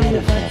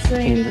if I could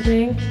say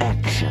anything.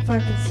 If I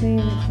could say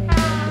anything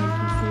that would make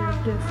you feel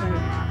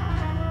different.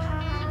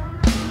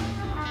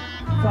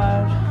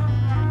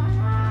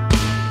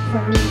 If I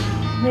could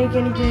make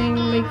anything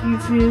make you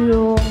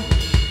feel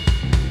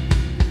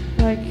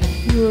like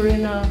you were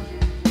in a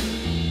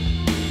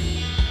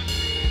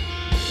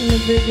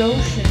big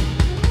ocean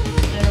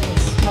instead of a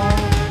small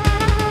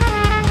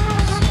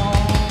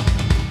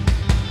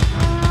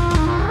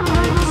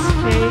ice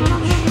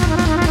cage.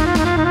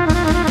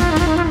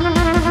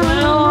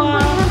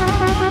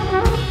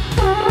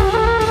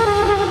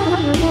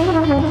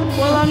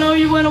 Well, I know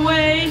you went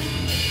away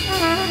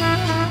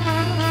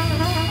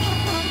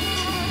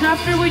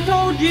after we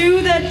told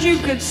you that you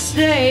could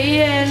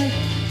stay, and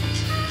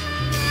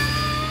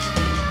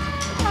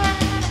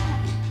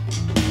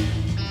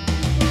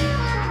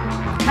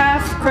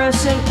half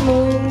crescent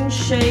moon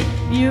shape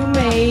you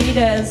made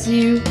as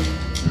you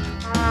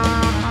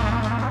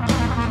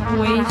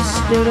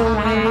wasted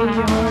away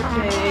your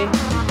day.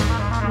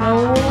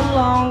 No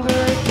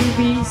longer to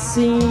be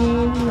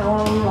seen,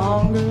 no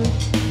longer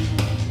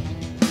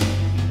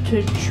to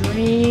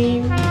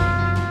dream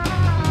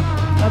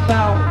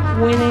about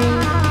winning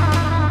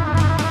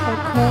a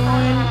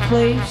coin,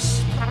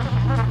 please?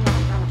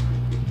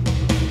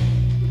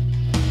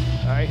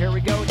 All right, here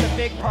we go with the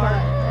big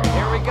part.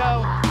 Here we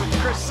go with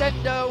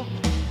crescendo.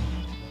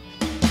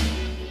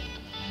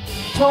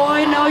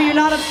 Toy, no, you're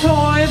not a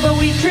toy, but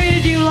we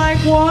treated you like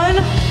one.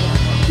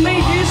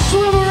 Made you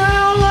swim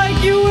around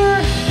like you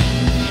were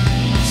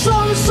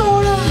some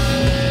sort of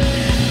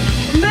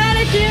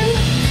mannequin,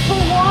 for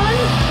one.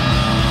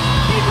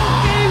 People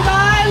came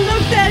by,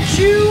 looked at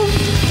you,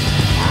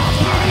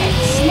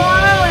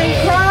 smile and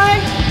cry,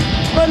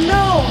 but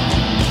no,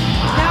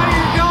 now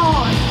you're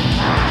gone.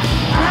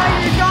 Now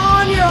you're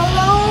gone, you're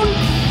alone,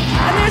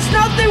 and there's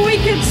nothing we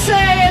could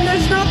say, and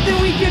there's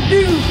nothing we could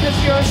do, because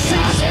you're 6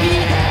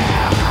 feet.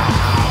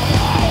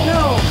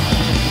 No,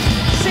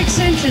 6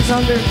 inches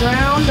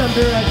underground,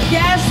 under a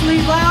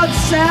ghastly loud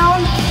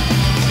sound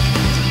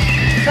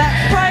that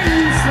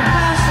frightens the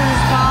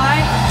passers-by.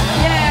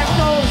 Yeah, it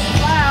goes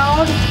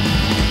loud.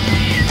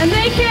 And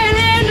they can't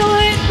handle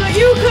it, but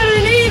you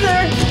couldn't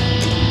either.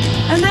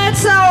 And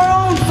that's our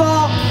own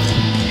fault.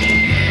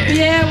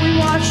 Yeah,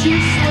 we watched you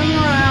swim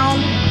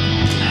around.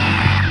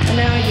 And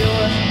now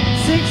you're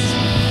 6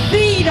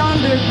 feet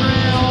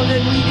underground,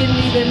 and we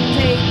didn't even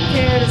take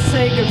care to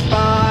say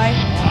goodbye,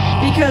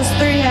 because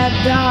 3 had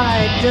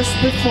died just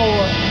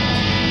before.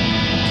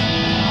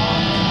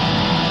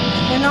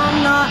 And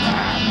I'm not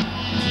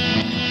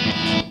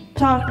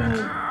talking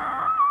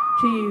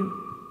to you.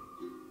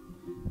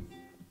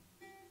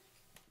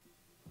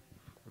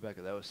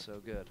 Rebecca, that was so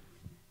good.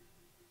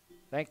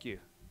 Thank you.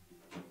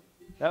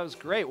 That was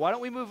great. Why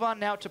don't we move on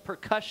now to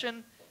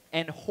percussion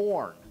and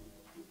horn?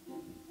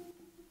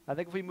 I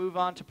think if we move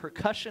on to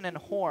percussion and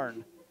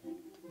horn,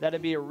 that'd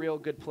be a real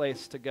good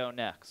place to go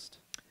next.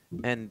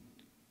 And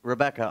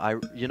Rebecca,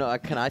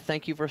 can I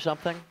thank you for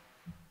something?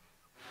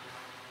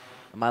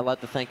 Am I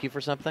allowed to thank you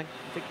for something?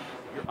 I think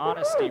your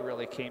honesty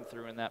really came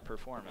through in that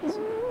performance.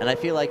 And I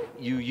feel like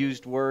you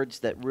used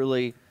words that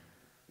really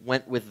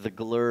went with the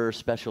Glur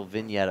special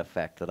vignette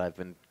effect that I've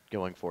been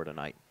going for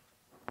tonight.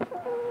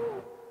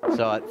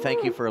 So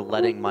thank you for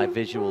letting my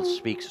visuals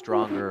speak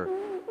stronger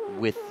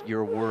with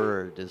your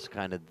word as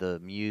kind of the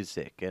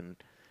music. And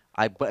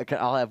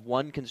I'll have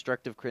one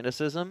constructive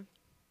criticism.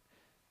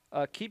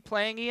 Keep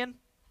playing, Ian.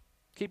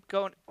 Keep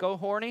going. Go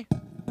horny.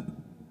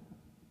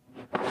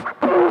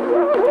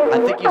 I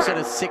think you said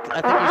I think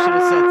you should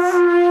have said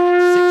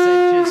 6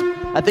 inches.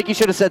 I think you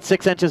should have said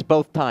 6 inches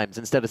both times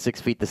instead of 6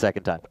 feet the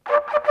second time.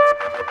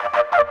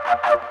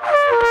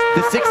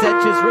 The 6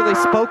 inches really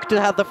spoke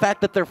to how the fact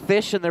that they're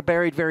fish and they're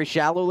buried very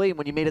shallowly. And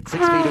when you made it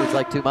 6 feet, it was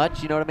like too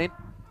much. You know what I mean?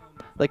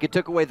 Like it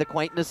took away the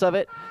quaintness of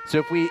it.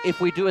 So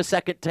if we do a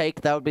second take,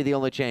 that would be the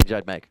only change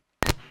I'd make.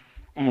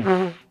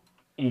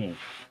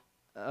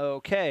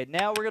 Okay,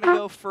 now we're gonna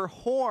go for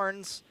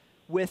horns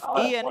with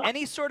Ian.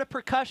 Any sort of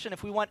percussion.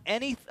 If we want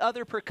any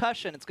other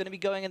percussion, it's gonna be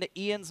going into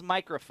Ian's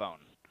microphone.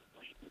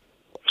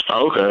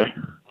 Okay.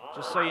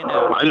 Just so you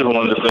know. I just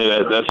wanted to say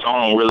that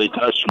song really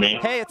touched me.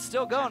 Hey, it's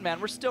still going, man.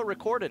 We're still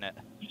recording it.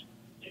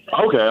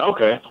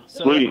 Okay.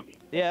 So, sweet.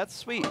 Yeah, that's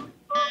sweet.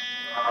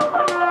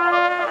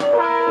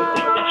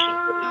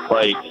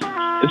 Like,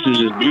 this is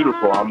just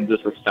beautiful. I'm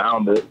just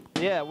astounded.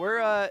 Yeah,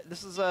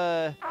 this is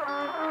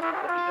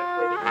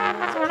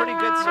it's pretty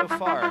good so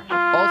far.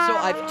 Also,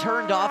 I've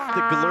turned off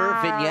the Glur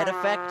vignette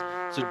effect,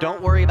 so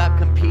don't worry about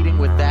competing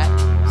with that.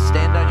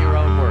 Stand on your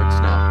own words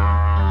now.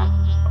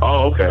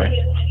 Oh,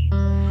 okay.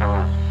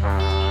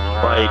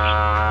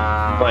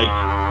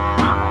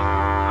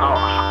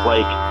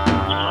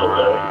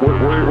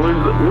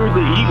 Where's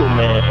the eagle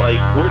man? Like,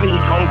 where did he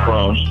come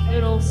from?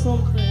 Little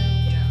something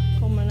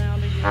coming out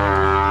of you.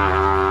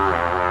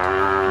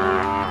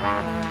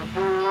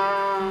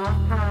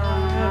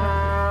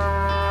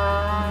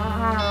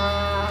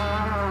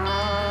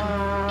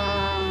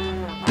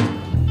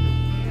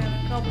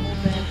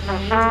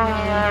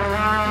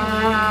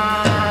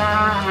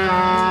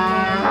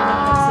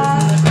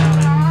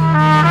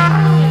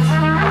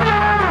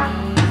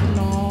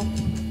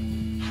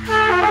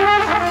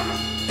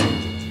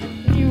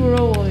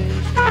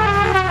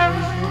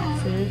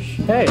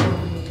 Hey.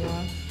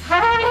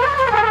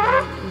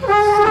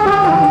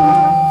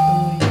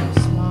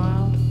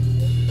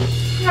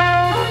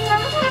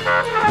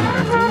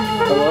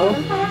 Hello?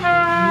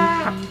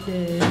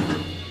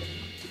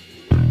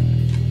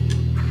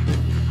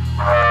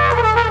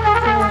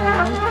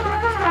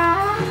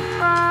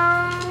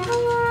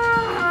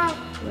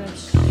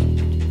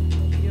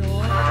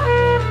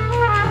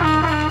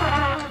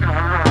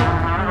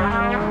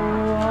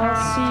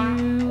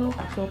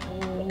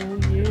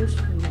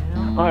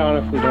 I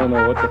honestly don't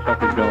know what the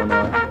fuck is going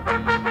on.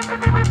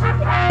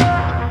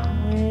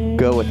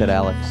 Go with it,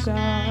 Alex.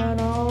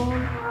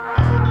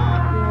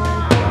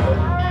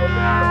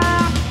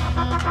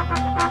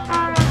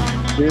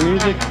 Your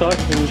music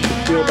sucks and you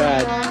should feel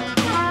bad.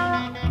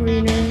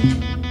 Greener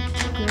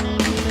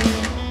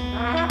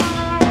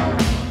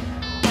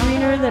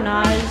than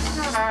eyes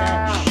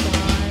that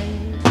shine.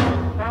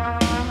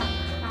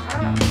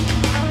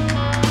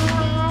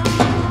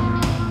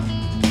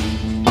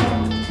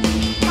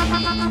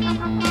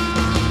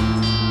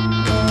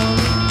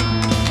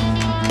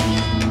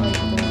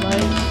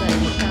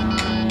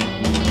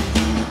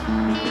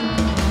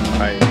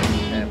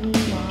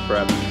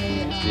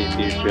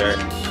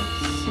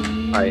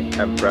 I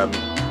am from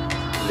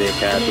the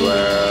cat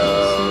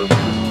world.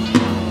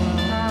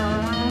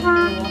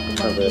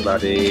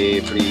 Everybody,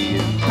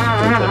 please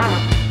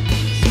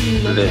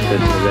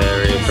listen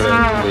very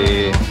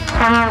closely.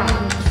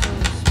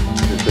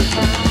 This is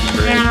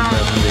straight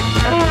from the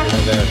cat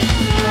universe.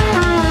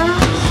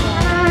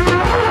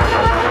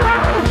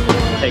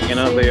 Taking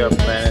over your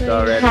planet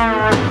already. You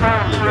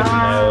even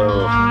know.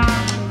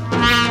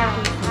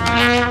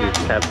 These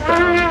cat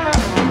sounds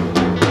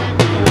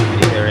you'll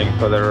be hearing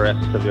for the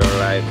rest of your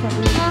life.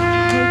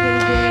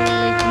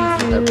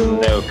 Have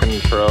no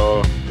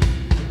control.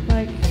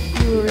 Like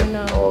you were in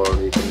All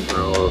the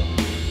control.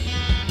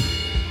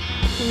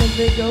 a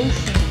big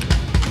ocean.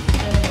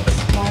 And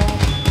it's small.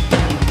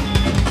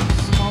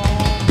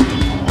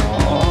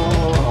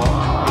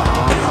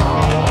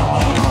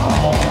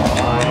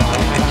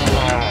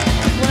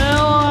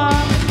 Well,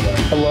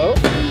 Hello?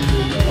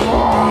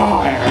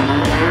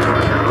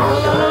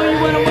 hello, you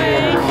went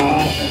away.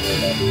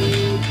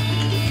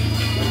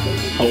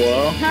 Hello?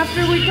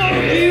 After we told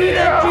you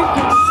that you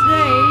could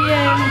stay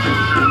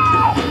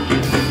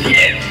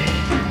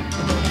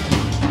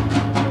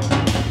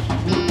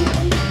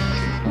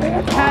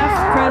and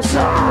half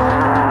crescent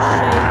moon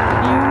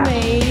shape you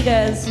made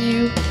as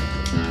you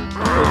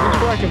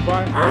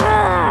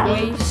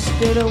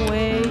wasted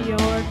away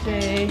your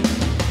day.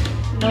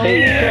 No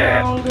Hey,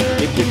 Chad, longer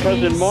it's your to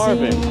cousin be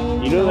Marvin.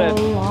 seen, You know that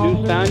no new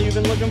longer sound you've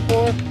been looking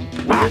for?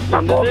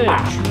 Listen to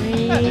this.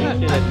 dream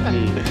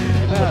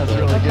That's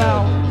really good.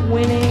 about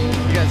winning.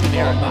 You guys can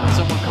hear it.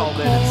 Someone called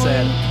in and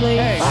said,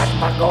 "Hey,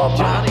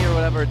 Johnny or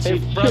whatever, it's your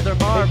brother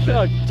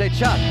Marvin." Say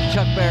Chuck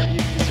Bear,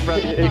 it's your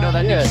brother. You know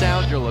that new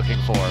sound you're looking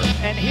for.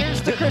 And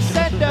here's the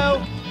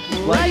crescendo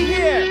right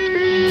here.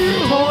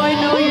 Toy,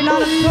 no, you're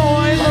not a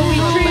toy, but we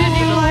treated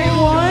you like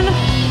one.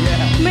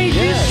 Made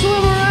you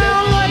swim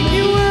around like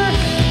you were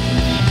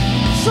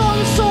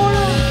some sort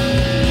of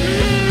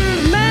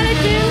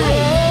mannequin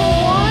for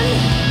one.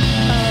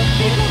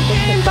 People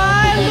came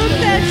by and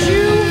looked at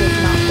you,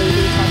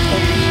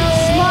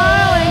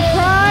 smile and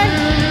cry,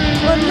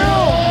 but no.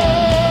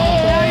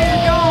 Now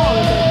you're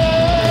gone.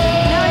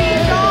 Now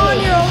you're gone,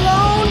 you're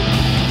alone,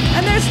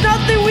 and there's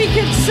nothing we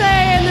could say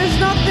and there's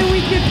nothing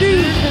we could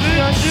do because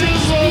you're 6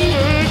 feet.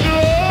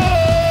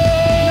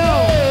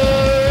 No.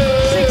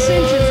 6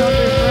 inches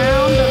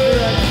underground,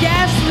 under a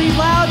ghastly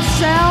loud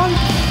sound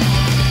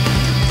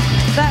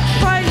that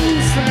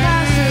frightens the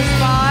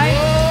passers-by.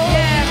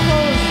 Yeah,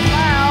 close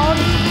loud.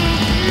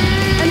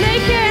 And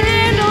they can't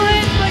handle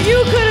it, but you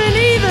couldn't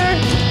either.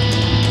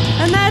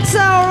 And that's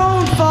our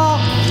own fault.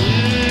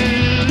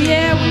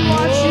 Yeah, we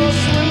watched you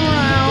swim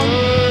around.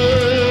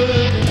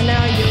 And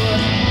now you're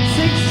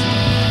 6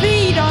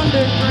 feet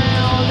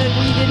underground, and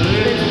we didn't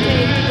even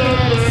take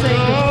care to say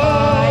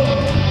goodbye.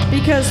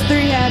 Because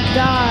 3 had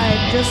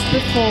died just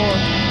before.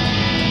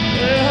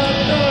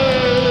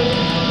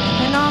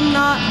 And I'm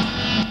not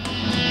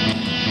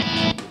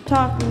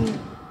talking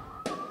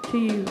to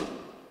you.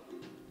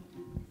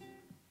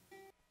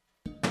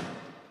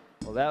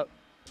 Well,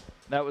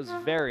 that was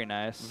very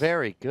nice.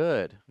 Very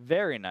good.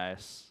 Very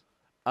nice.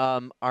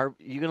 Are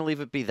you gonna leave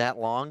it be that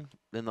long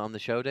on the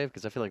show, Dave?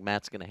 Because I feel like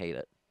Matt's gonna hate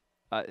it.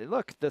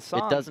 Look, the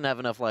song. It doesn't have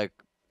enough like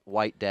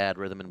white dad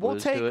rhythm and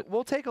blues to it.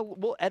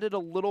 We'll edit a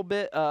little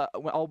bit.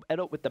 I'll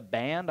edit with the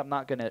band. I'm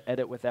not gonna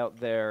edit without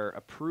their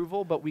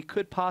approval, but we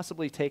could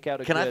possibly take out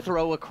a. Can I good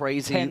throw a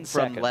crazy 10 from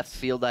seconds. left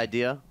field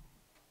idea?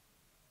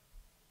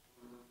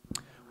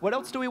 What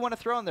else do we want to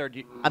throw in there?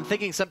 I'm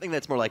thinking something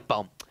that's more like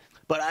boom.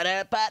 Lots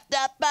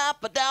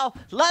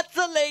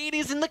of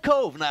ladies in the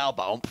cove now.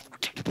 Boom.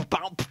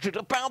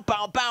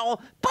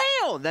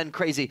 Then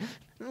crazy.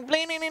 I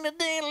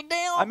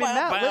mean,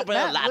 Matt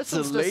lots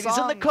listens of to ladies in the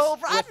songs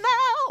cove right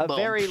now. a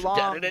very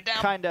long,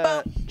 kind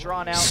of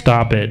drawn out.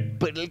 Stop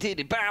it.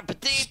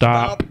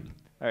 Stop.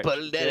 All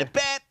right.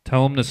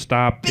 Tell him to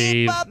stop,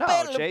 Dave. No,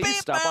 Jay, you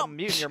stop. I'm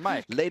muting your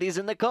mic. Ladies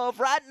in the cove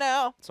right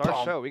now. It's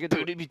our show. We can do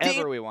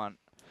whatever we want.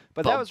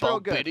 But that was real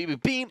good.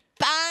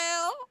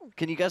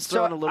 Can you guys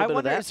throw in a little bit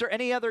of that? Is there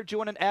any other? Do you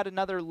want to add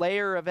another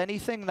layer of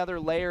anything? Another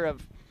layer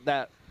of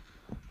that?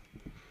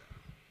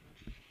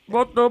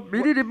 What the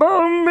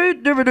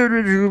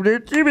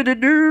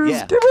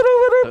Yeah.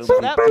 So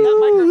that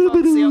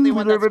microphone's the only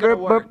one that's gonna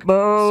work.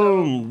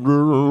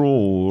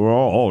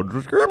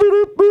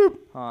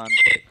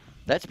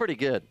 That's pretty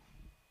good.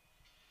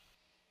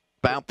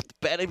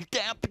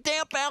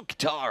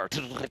 Guitar.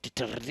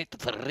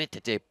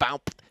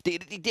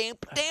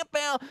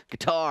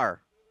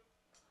 Guitar.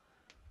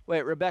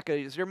 Wait, Rebecca,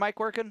 is your mic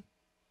working?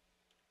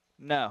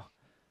 No.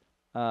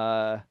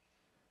 I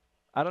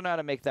don't know how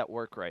to make that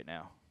work right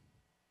now.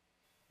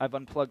 I've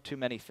unplugged too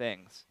many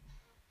things.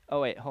 Oh,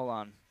 wait, hold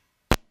on.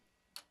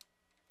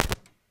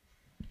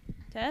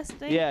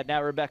 Testing? Yeah,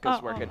 now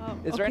Rebecca's working.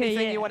 Is there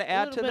anything you want to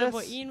add to A little bit of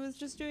this? what Ian was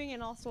just doing,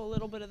 and also a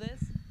little bit of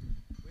this.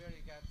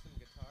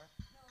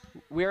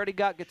 We already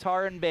got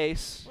guitar and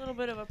bass. A little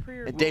bit of a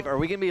pre-record. Dave, are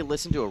we going to be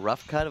listening to a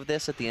rough cut of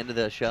this at the end of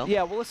the show?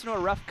 Yeah, we'll listen to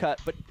a rough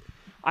cut, but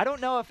I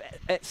don't know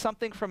if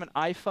something from an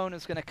iPhone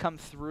is going to come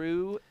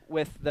through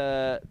with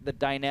the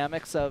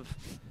dynamics of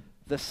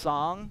the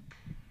song.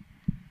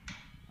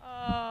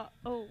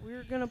 Oh, we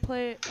were gonna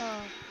play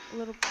a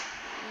little.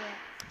 Yeah.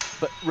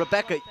 But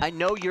Rebecca, I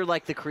know you're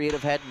like the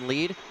creative head and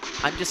lead.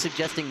 I'm just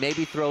suggesting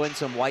maybe throw in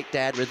some White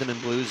Dad Rhythm and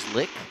Blues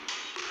lick.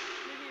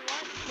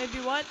 Maybe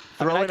what?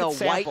 Throw in a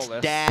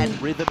White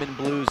Dad Rhythm and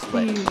Blues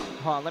lick.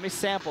 Hold on, let me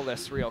sample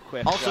this real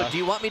quick. Also, Josh. do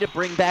you want me to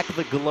bring back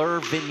the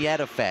Glur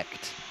vignette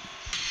effect?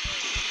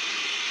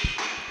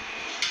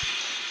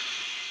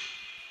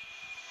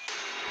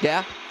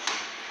 Yeah?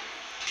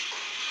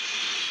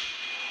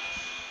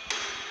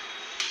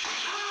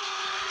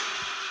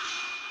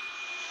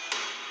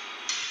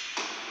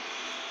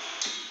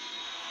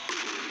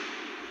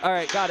 All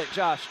right, got it,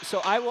 Josh.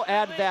 So I will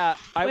add that.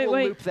 I will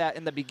loop that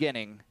in the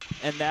beginning,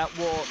 and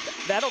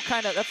that'll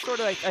kind of, that's sort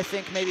of, I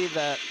think, maybe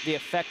the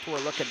effect we're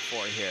looking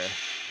for here.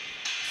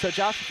 So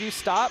Josh, if you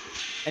stop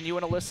and you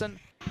want to listen,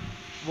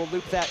 we'll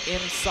loop that in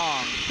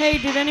song. Hey,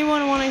 did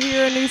anyone want to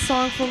hear a new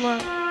song from a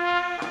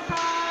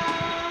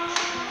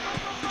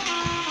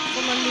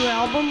new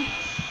album?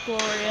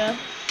 Gloria.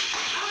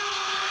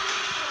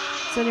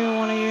 Does anyone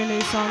want to hear a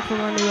new song from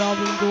our new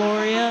album,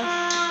 Gloria?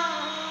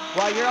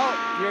 Well, you're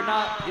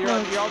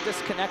all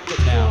disconnected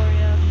now.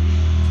 Gloria.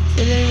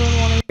 Did anyone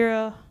want to hear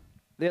a?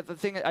 The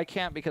thing I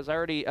can't because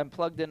I'm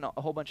plugged in a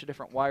whole bunch of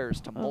different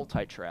wires to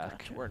multi-track.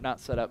 Gotcha. We're not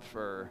set up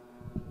for.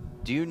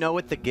 Do you know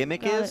what the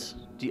gimmick is?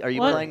 Are you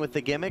playing with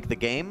the gimmick, the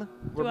game?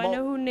 Do I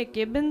know who Nick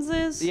Gibbons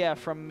is? Yeah,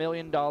 from $1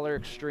 Million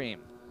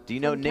Extreme. Do you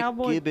know Nick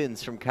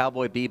Gibbons from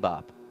Cowboy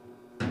Bebop?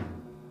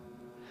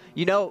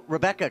 You know,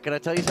 Rebecca, can I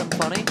tell you something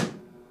funny?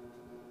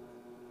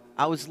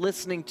 I was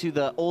listening to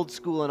the old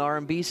school and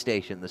R&B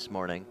station this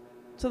morning.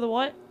 To the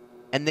what?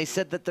 And they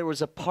said that there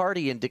was a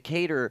party in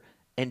Decatur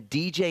and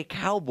DJ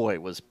Cowboy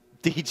was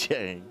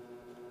DJing.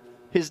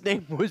 His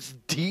name was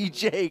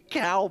DJ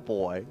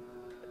Cowboy.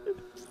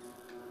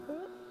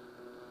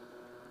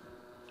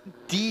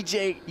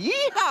 DJ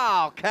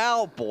Yeehaw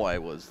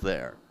Cowboy was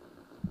there.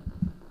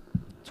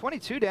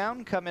 22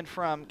 down coming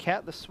from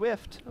Cat the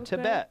Swift,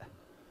 Tibet.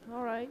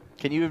 All right.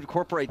 Can you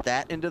incorporate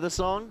that into the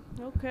song?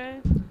 Okay.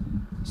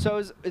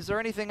 So is there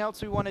anything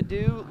else we want to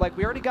do? Like,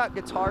 we already got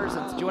guitars.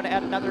 Do you want to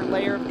add another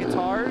layer of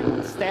guitar?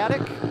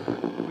 Static?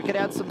 We could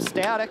add some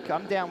static.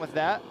 I'm down with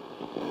that.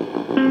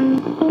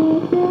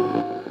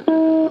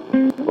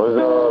 What's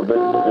up,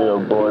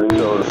 baby? Boy,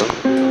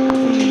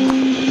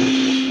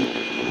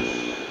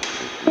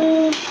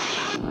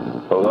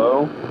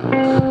 Hello?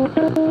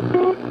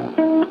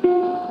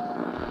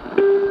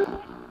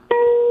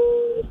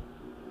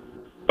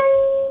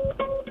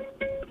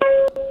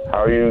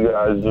 How are you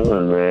guys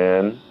doing,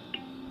 man?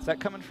 Is that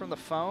coming from the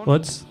phone?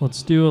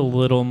 Let's do a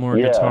little more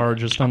guitar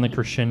just on the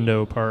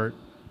crescendo part.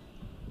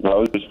 That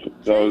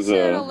was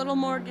a little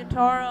more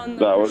guitar on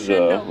the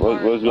crescendo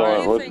part. All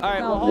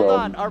right, well, hold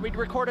on. Are we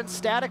recording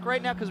static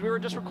right now? Because we were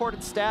just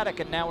recording static,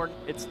 and now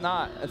it's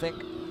not. I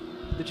think.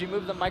 Did you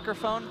move the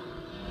microphone?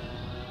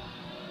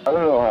 I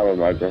don't have a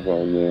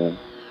microphone, man.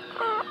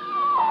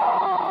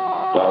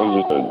 That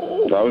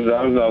was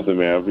nothing,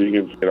 man. If you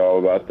can forget all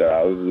about that,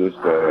 I was just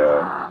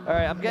all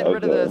right, I'm getting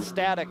rid of the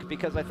static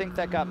because I think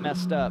that got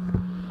messed up.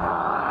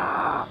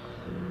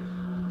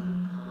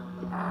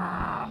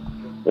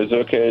 It's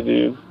okay,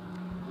 dude.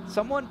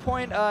 Someone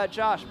point,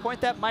 Josh,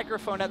 point that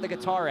microphone at the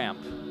guitar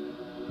amp.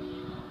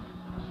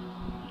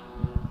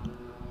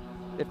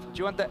 Do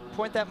you want that?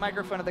 Point that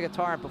microphone at the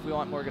guitar amp if we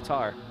want more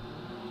guitar.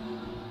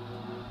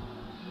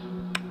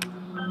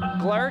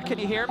 Glur, can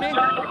you hear me?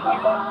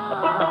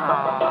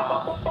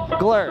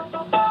 Glur.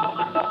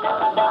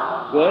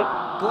 What?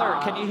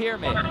 Glur, can you hear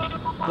me?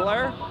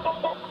 Glur?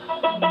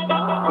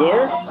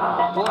 Glur?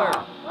 Glur.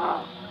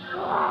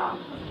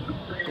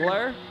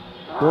 Glur?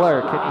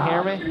 Glur, can you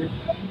hear me?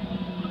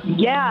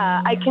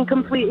 Yeah, I can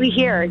completely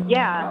hear.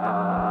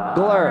 Yeah.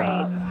 Glur.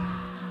 Right.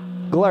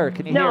 Glur,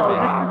 can you hear me? No,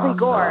 this isn't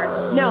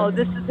Gore. No,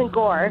 this isn't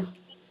Gore.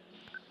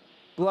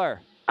 Glur.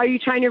 Are you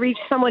trying to reach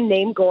someone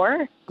named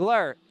Gore?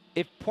 Glur.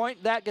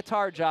 Point that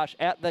guitar, Josh,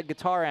 at the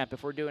guitar amp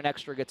if we're doing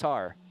extra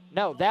guitar.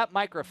 No, that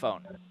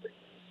microphone.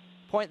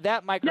 Point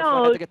that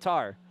microphone at the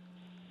guitar.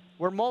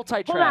 We're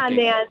multi-tracking. Hold on,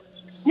 man.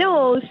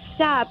 No,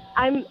 stop.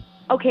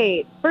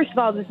 Okay, first of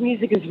all, this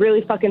music is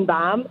really fucking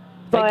bomb,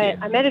 but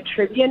I'm at a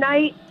trivia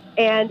night,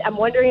 and I'm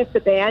wondering if the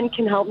band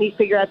can help me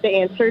figure out the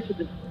answer to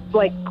this,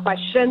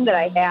 question that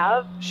I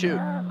have. Shoot.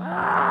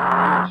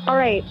 All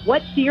right,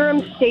 what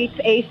theorem states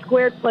A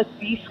squared plus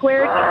B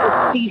squared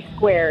equals C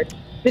squared?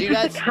 This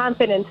is the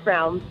confidence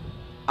round.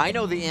 I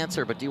know the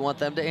answer, but do you want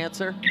them to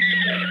answer?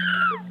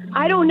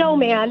 I don't know,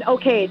 man.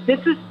 Okay,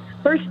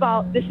 first of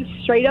all, this is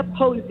straight up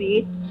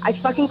posy. I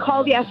fucking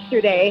called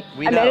yesterday.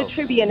 I'm at a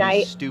trivia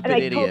night, and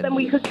I told them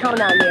we could count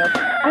on you.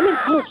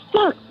 Oh,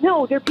 fuck.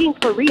 No, they're being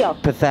for real.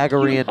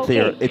 Pythagorean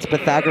theorem. It's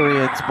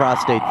Pythagorean's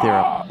prostate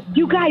theorem.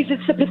 You guys,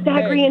 it's the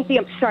Pythagorean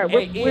theorem. Sorry,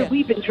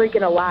 we've been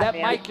drinking a lot, that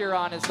man. mic you're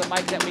on is the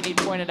mic that we need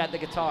pointed at the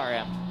guitar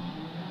amp.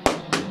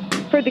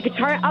 For the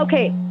guitar?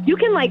 Okay, you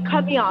can, like,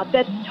 cut me off.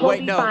 That's totally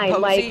Wait, no, fine.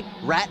 Posey, Like,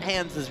 Rat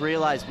Hands has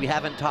realized we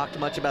haven't talked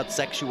much about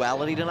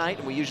sexuality tonight,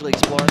 and we usually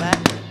explore that.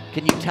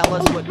 Can you tell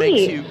us what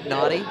makes you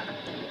naughty?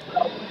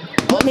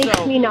 What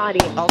makes me naughty?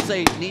 I'll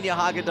say, Nina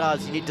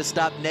Haagen-Dazs, you need to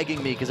stop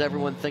negging me because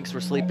everyone thinks we're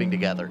sleeping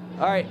together.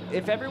 All right,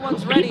 if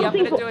everyone's ready, I'm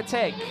going to do a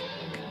take.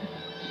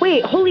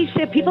 Wait, holy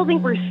shit, people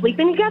think we're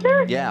sleeping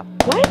together? Yeah.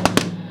 What?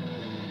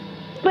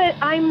 But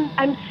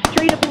I'm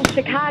straight up in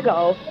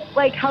Chicago.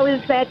 Like, how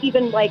is that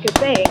even, like, a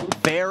thing?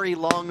 Very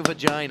long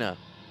vagina.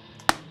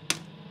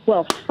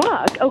 Well,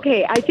 fuck.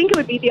 Okay, I think it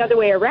would be the other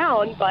way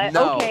around, but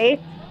No. okay.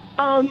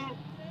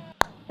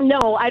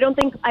 No, I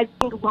think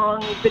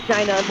long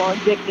vagina and long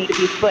dick need to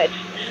be switched.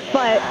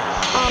 But,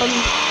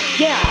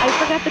 yeah, I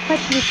forgot the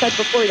question you said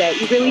before that.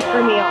 You really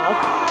threw me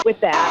off with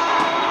that.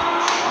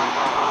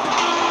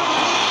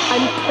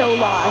 I'm so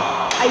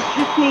lost. I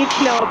just need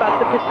to know about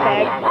the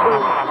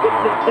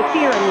the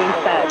theorem you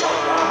said.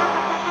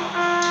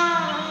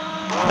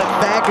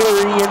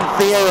 Pythagorean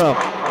theorem.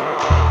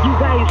 You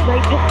guys,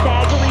 right?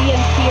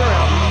 Pythagorean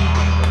theorem.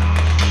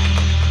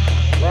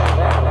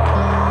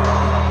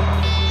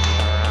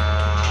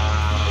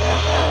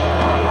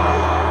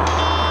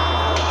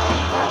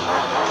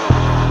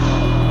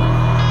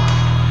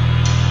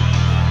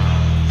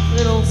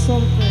 Little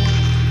something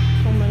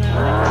coming out.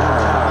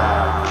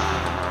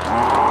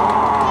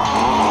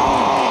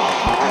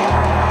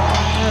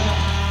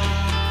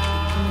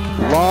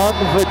 Long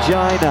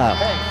vagina.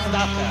 Hey,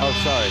 stop that. Oh,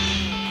 sorry.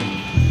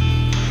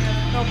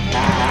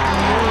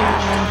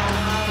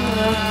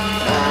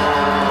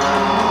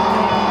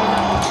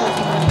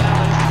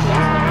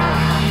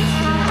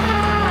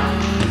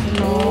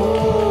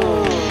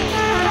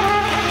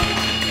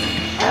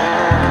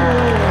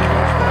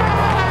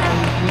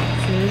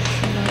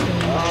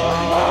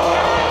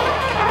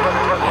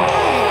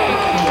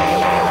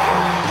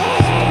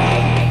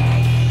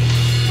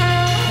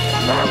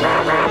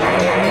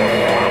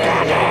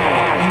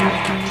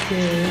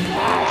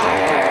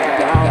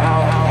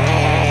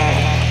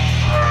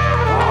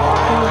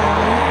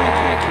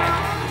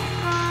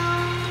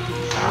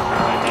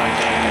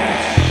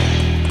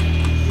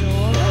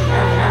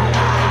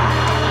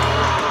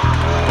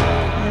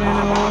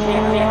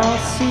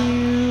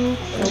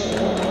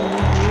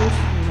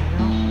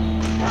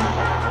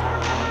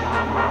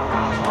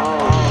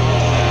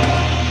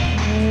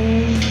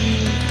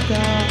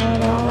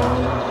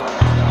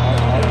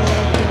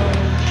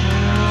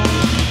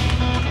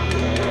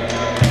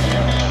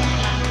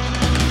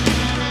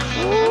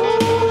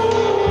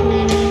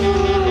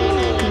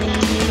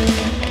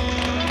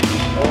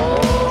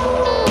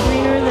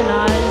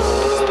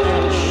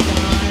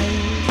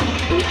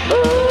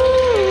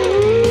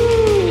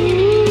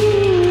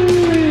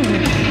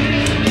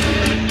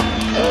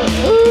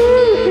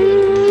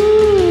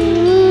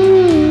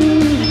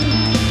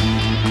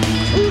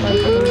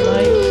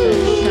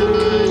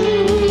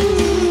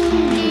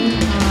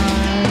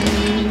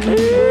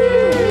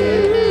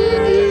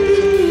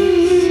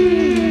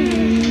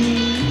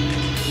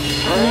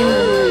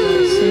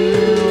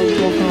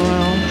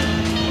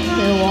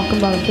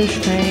 About a fish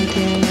tank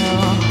and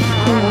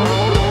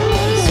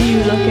see you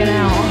looking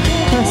out.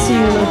 I see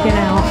you looking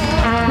out.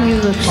 You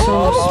look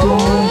so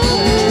small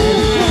inside.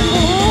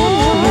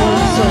 You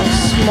look so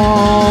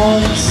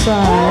small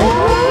inside.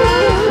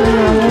 And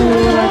I wonder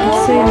what I could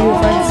say to you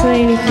if I could say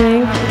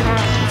anything.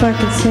 If I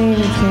could say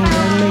anything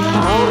that would make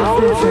you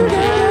feel different.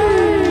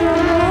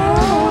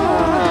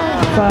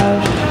 If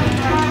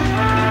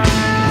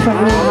I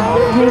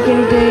could make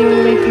anything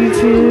make you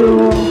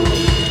feel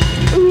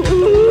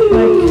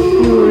like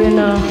you were in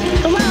a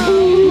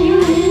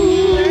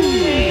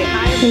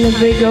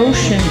big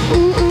ocean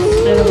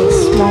instead of a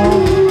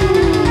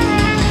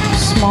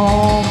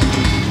small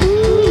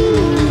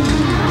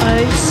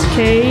ice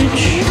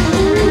cage.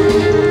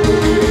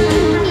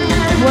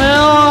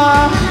 Well,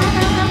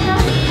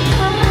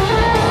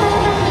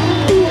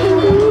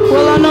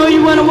 I know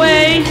you went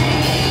away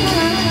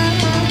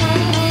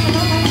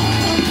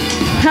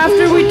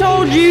after we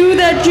told you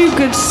that you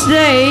could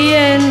stay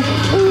and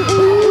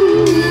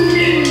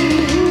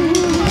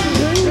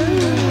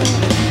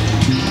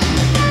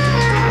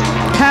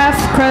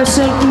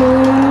half-crescent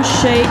moon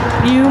shape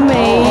you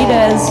made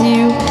as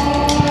you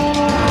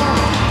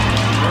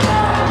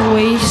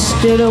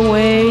wasted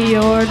away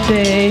your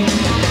day.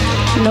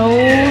 No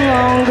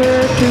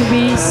longer to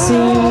be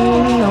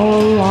seen, no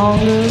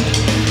longer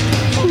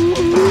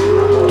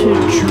to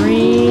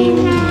dream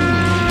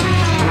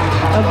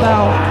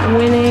about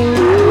winning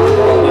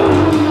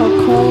a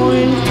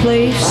coin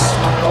placed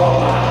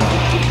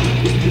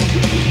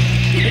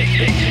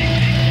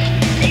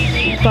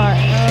by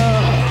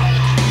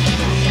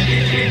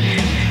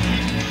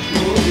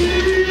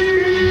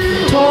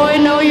toy.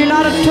 No, you're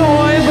not a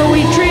toy, but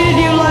we treated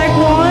you like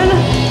one.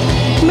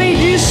 Made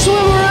you swim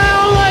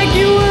around like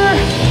you were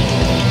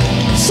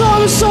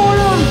some sort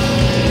of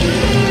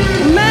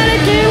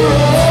mannequin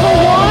for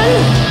one.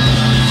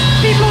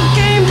 People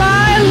came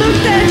by and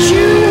looked at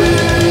you,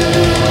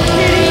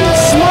 didn't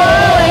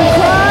smile and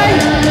cry,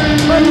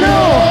 but no,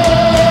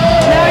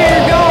 now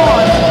you're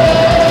gone.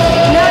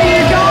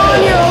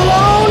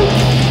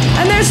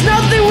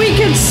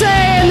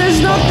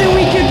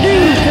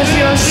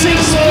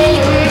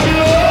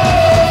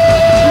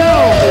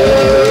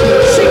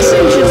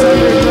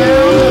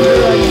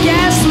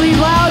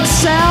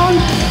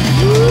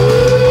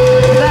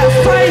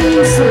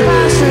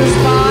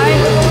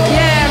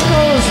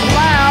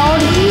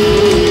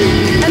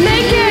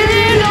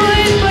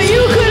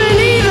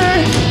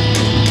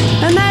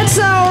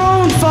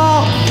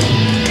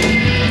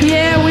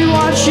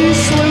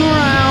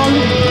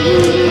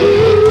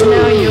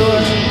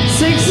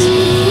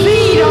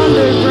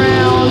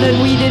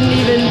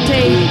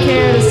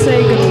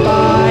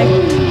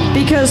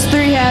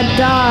 had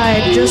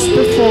died just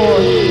before.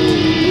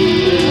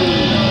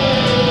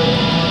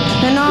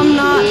 And I'm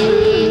not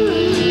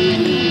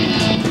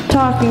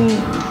talking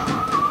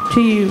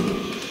to you.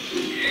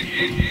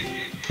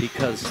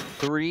 Because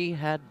 3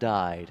 had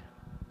died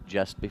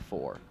just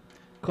before.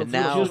 And It's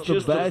now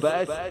just the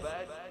best.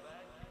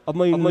 I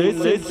mean,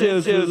 listen to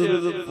us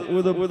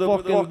with a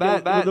fucking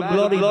bat, with a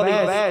bloody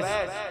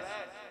best.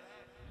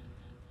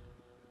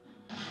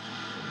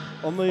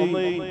 I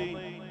mean,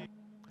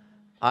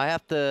 I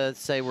have to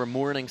say we're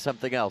mourning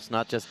something else,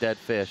 not just dead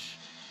fish.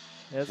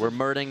 We're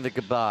mourning the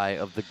goodbye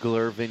of the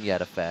Glur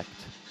vignette effect.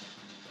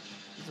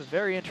 It's a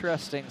very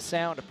interesting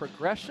sound, a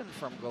progression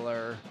from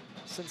Glur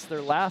since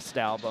their last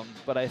album,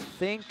 but I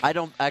think... I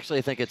don't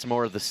actually think it's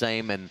more of the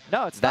same, and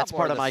no, it's that's not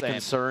more part of my same.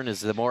 concern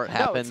is the more it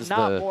happens, no, it's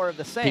not the more of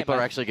the same. people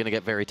are actually going to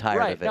get very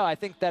tired of it. No, I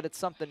think that it's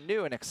something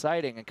new and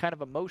exciting and kind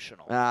of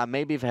emotional.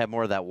 Maybe if it had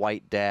more of that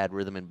white dad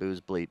rhythm and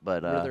booze bleat,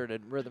 but...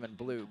 Rhythm and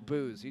blue.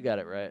 Booze, you got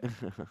it right.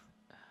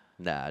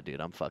 Nah, dude,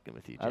 I'm fucking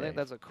with you, Jay. I think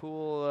that's a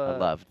cool... I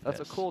love That's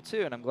this. a cool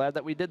tune. I'm glad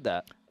that we did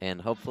that. And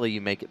hopefully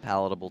you make it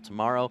palatable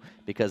tomorrow,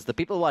 because the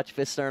people who watch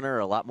Fist Turner are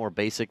a lot more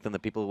basic than the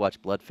people who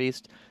watch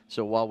Bloodfeast.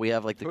 So while we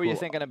have like the Who are you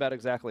thinking about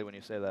exactly when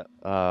you say that?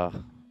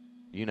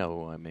 You know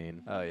who I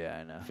mean. Oh yeah,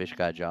 I know. Fish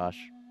guy Josh.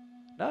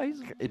 No,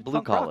 he's blue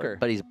punk collar, rocker.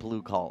 but he's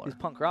blue collar. He's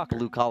punk rocker.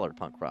 Blue collar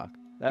punk rock.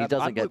 He I'm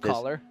doesn't get blue this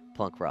collar.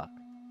 punk rock.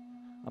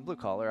 I'm blue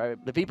collar.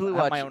 The people who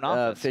I have my own watch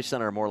office. Fish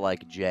Center are more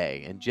like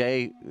Jay, and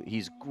Jay,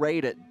 he's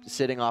great at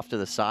sitting off to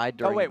the side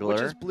during Oh wait, Glur.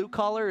 which is blue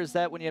collar? Is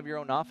that when you have your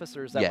own office,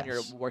 or is that when you're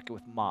Yes. working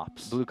with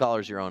mops? Blue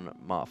collar's your own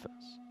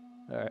office.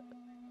 All right.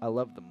 I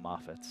love the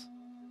Moffats.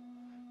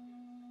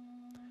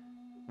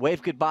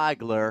 Wave goodbye,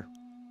 Glur.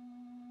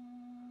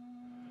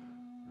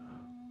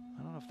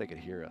 I don't know if they could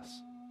hear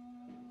us.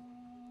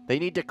 They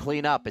need to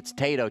clean up. It's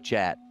Tato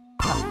Chat.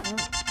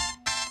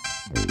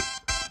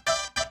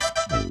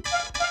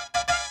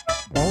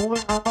 Oh,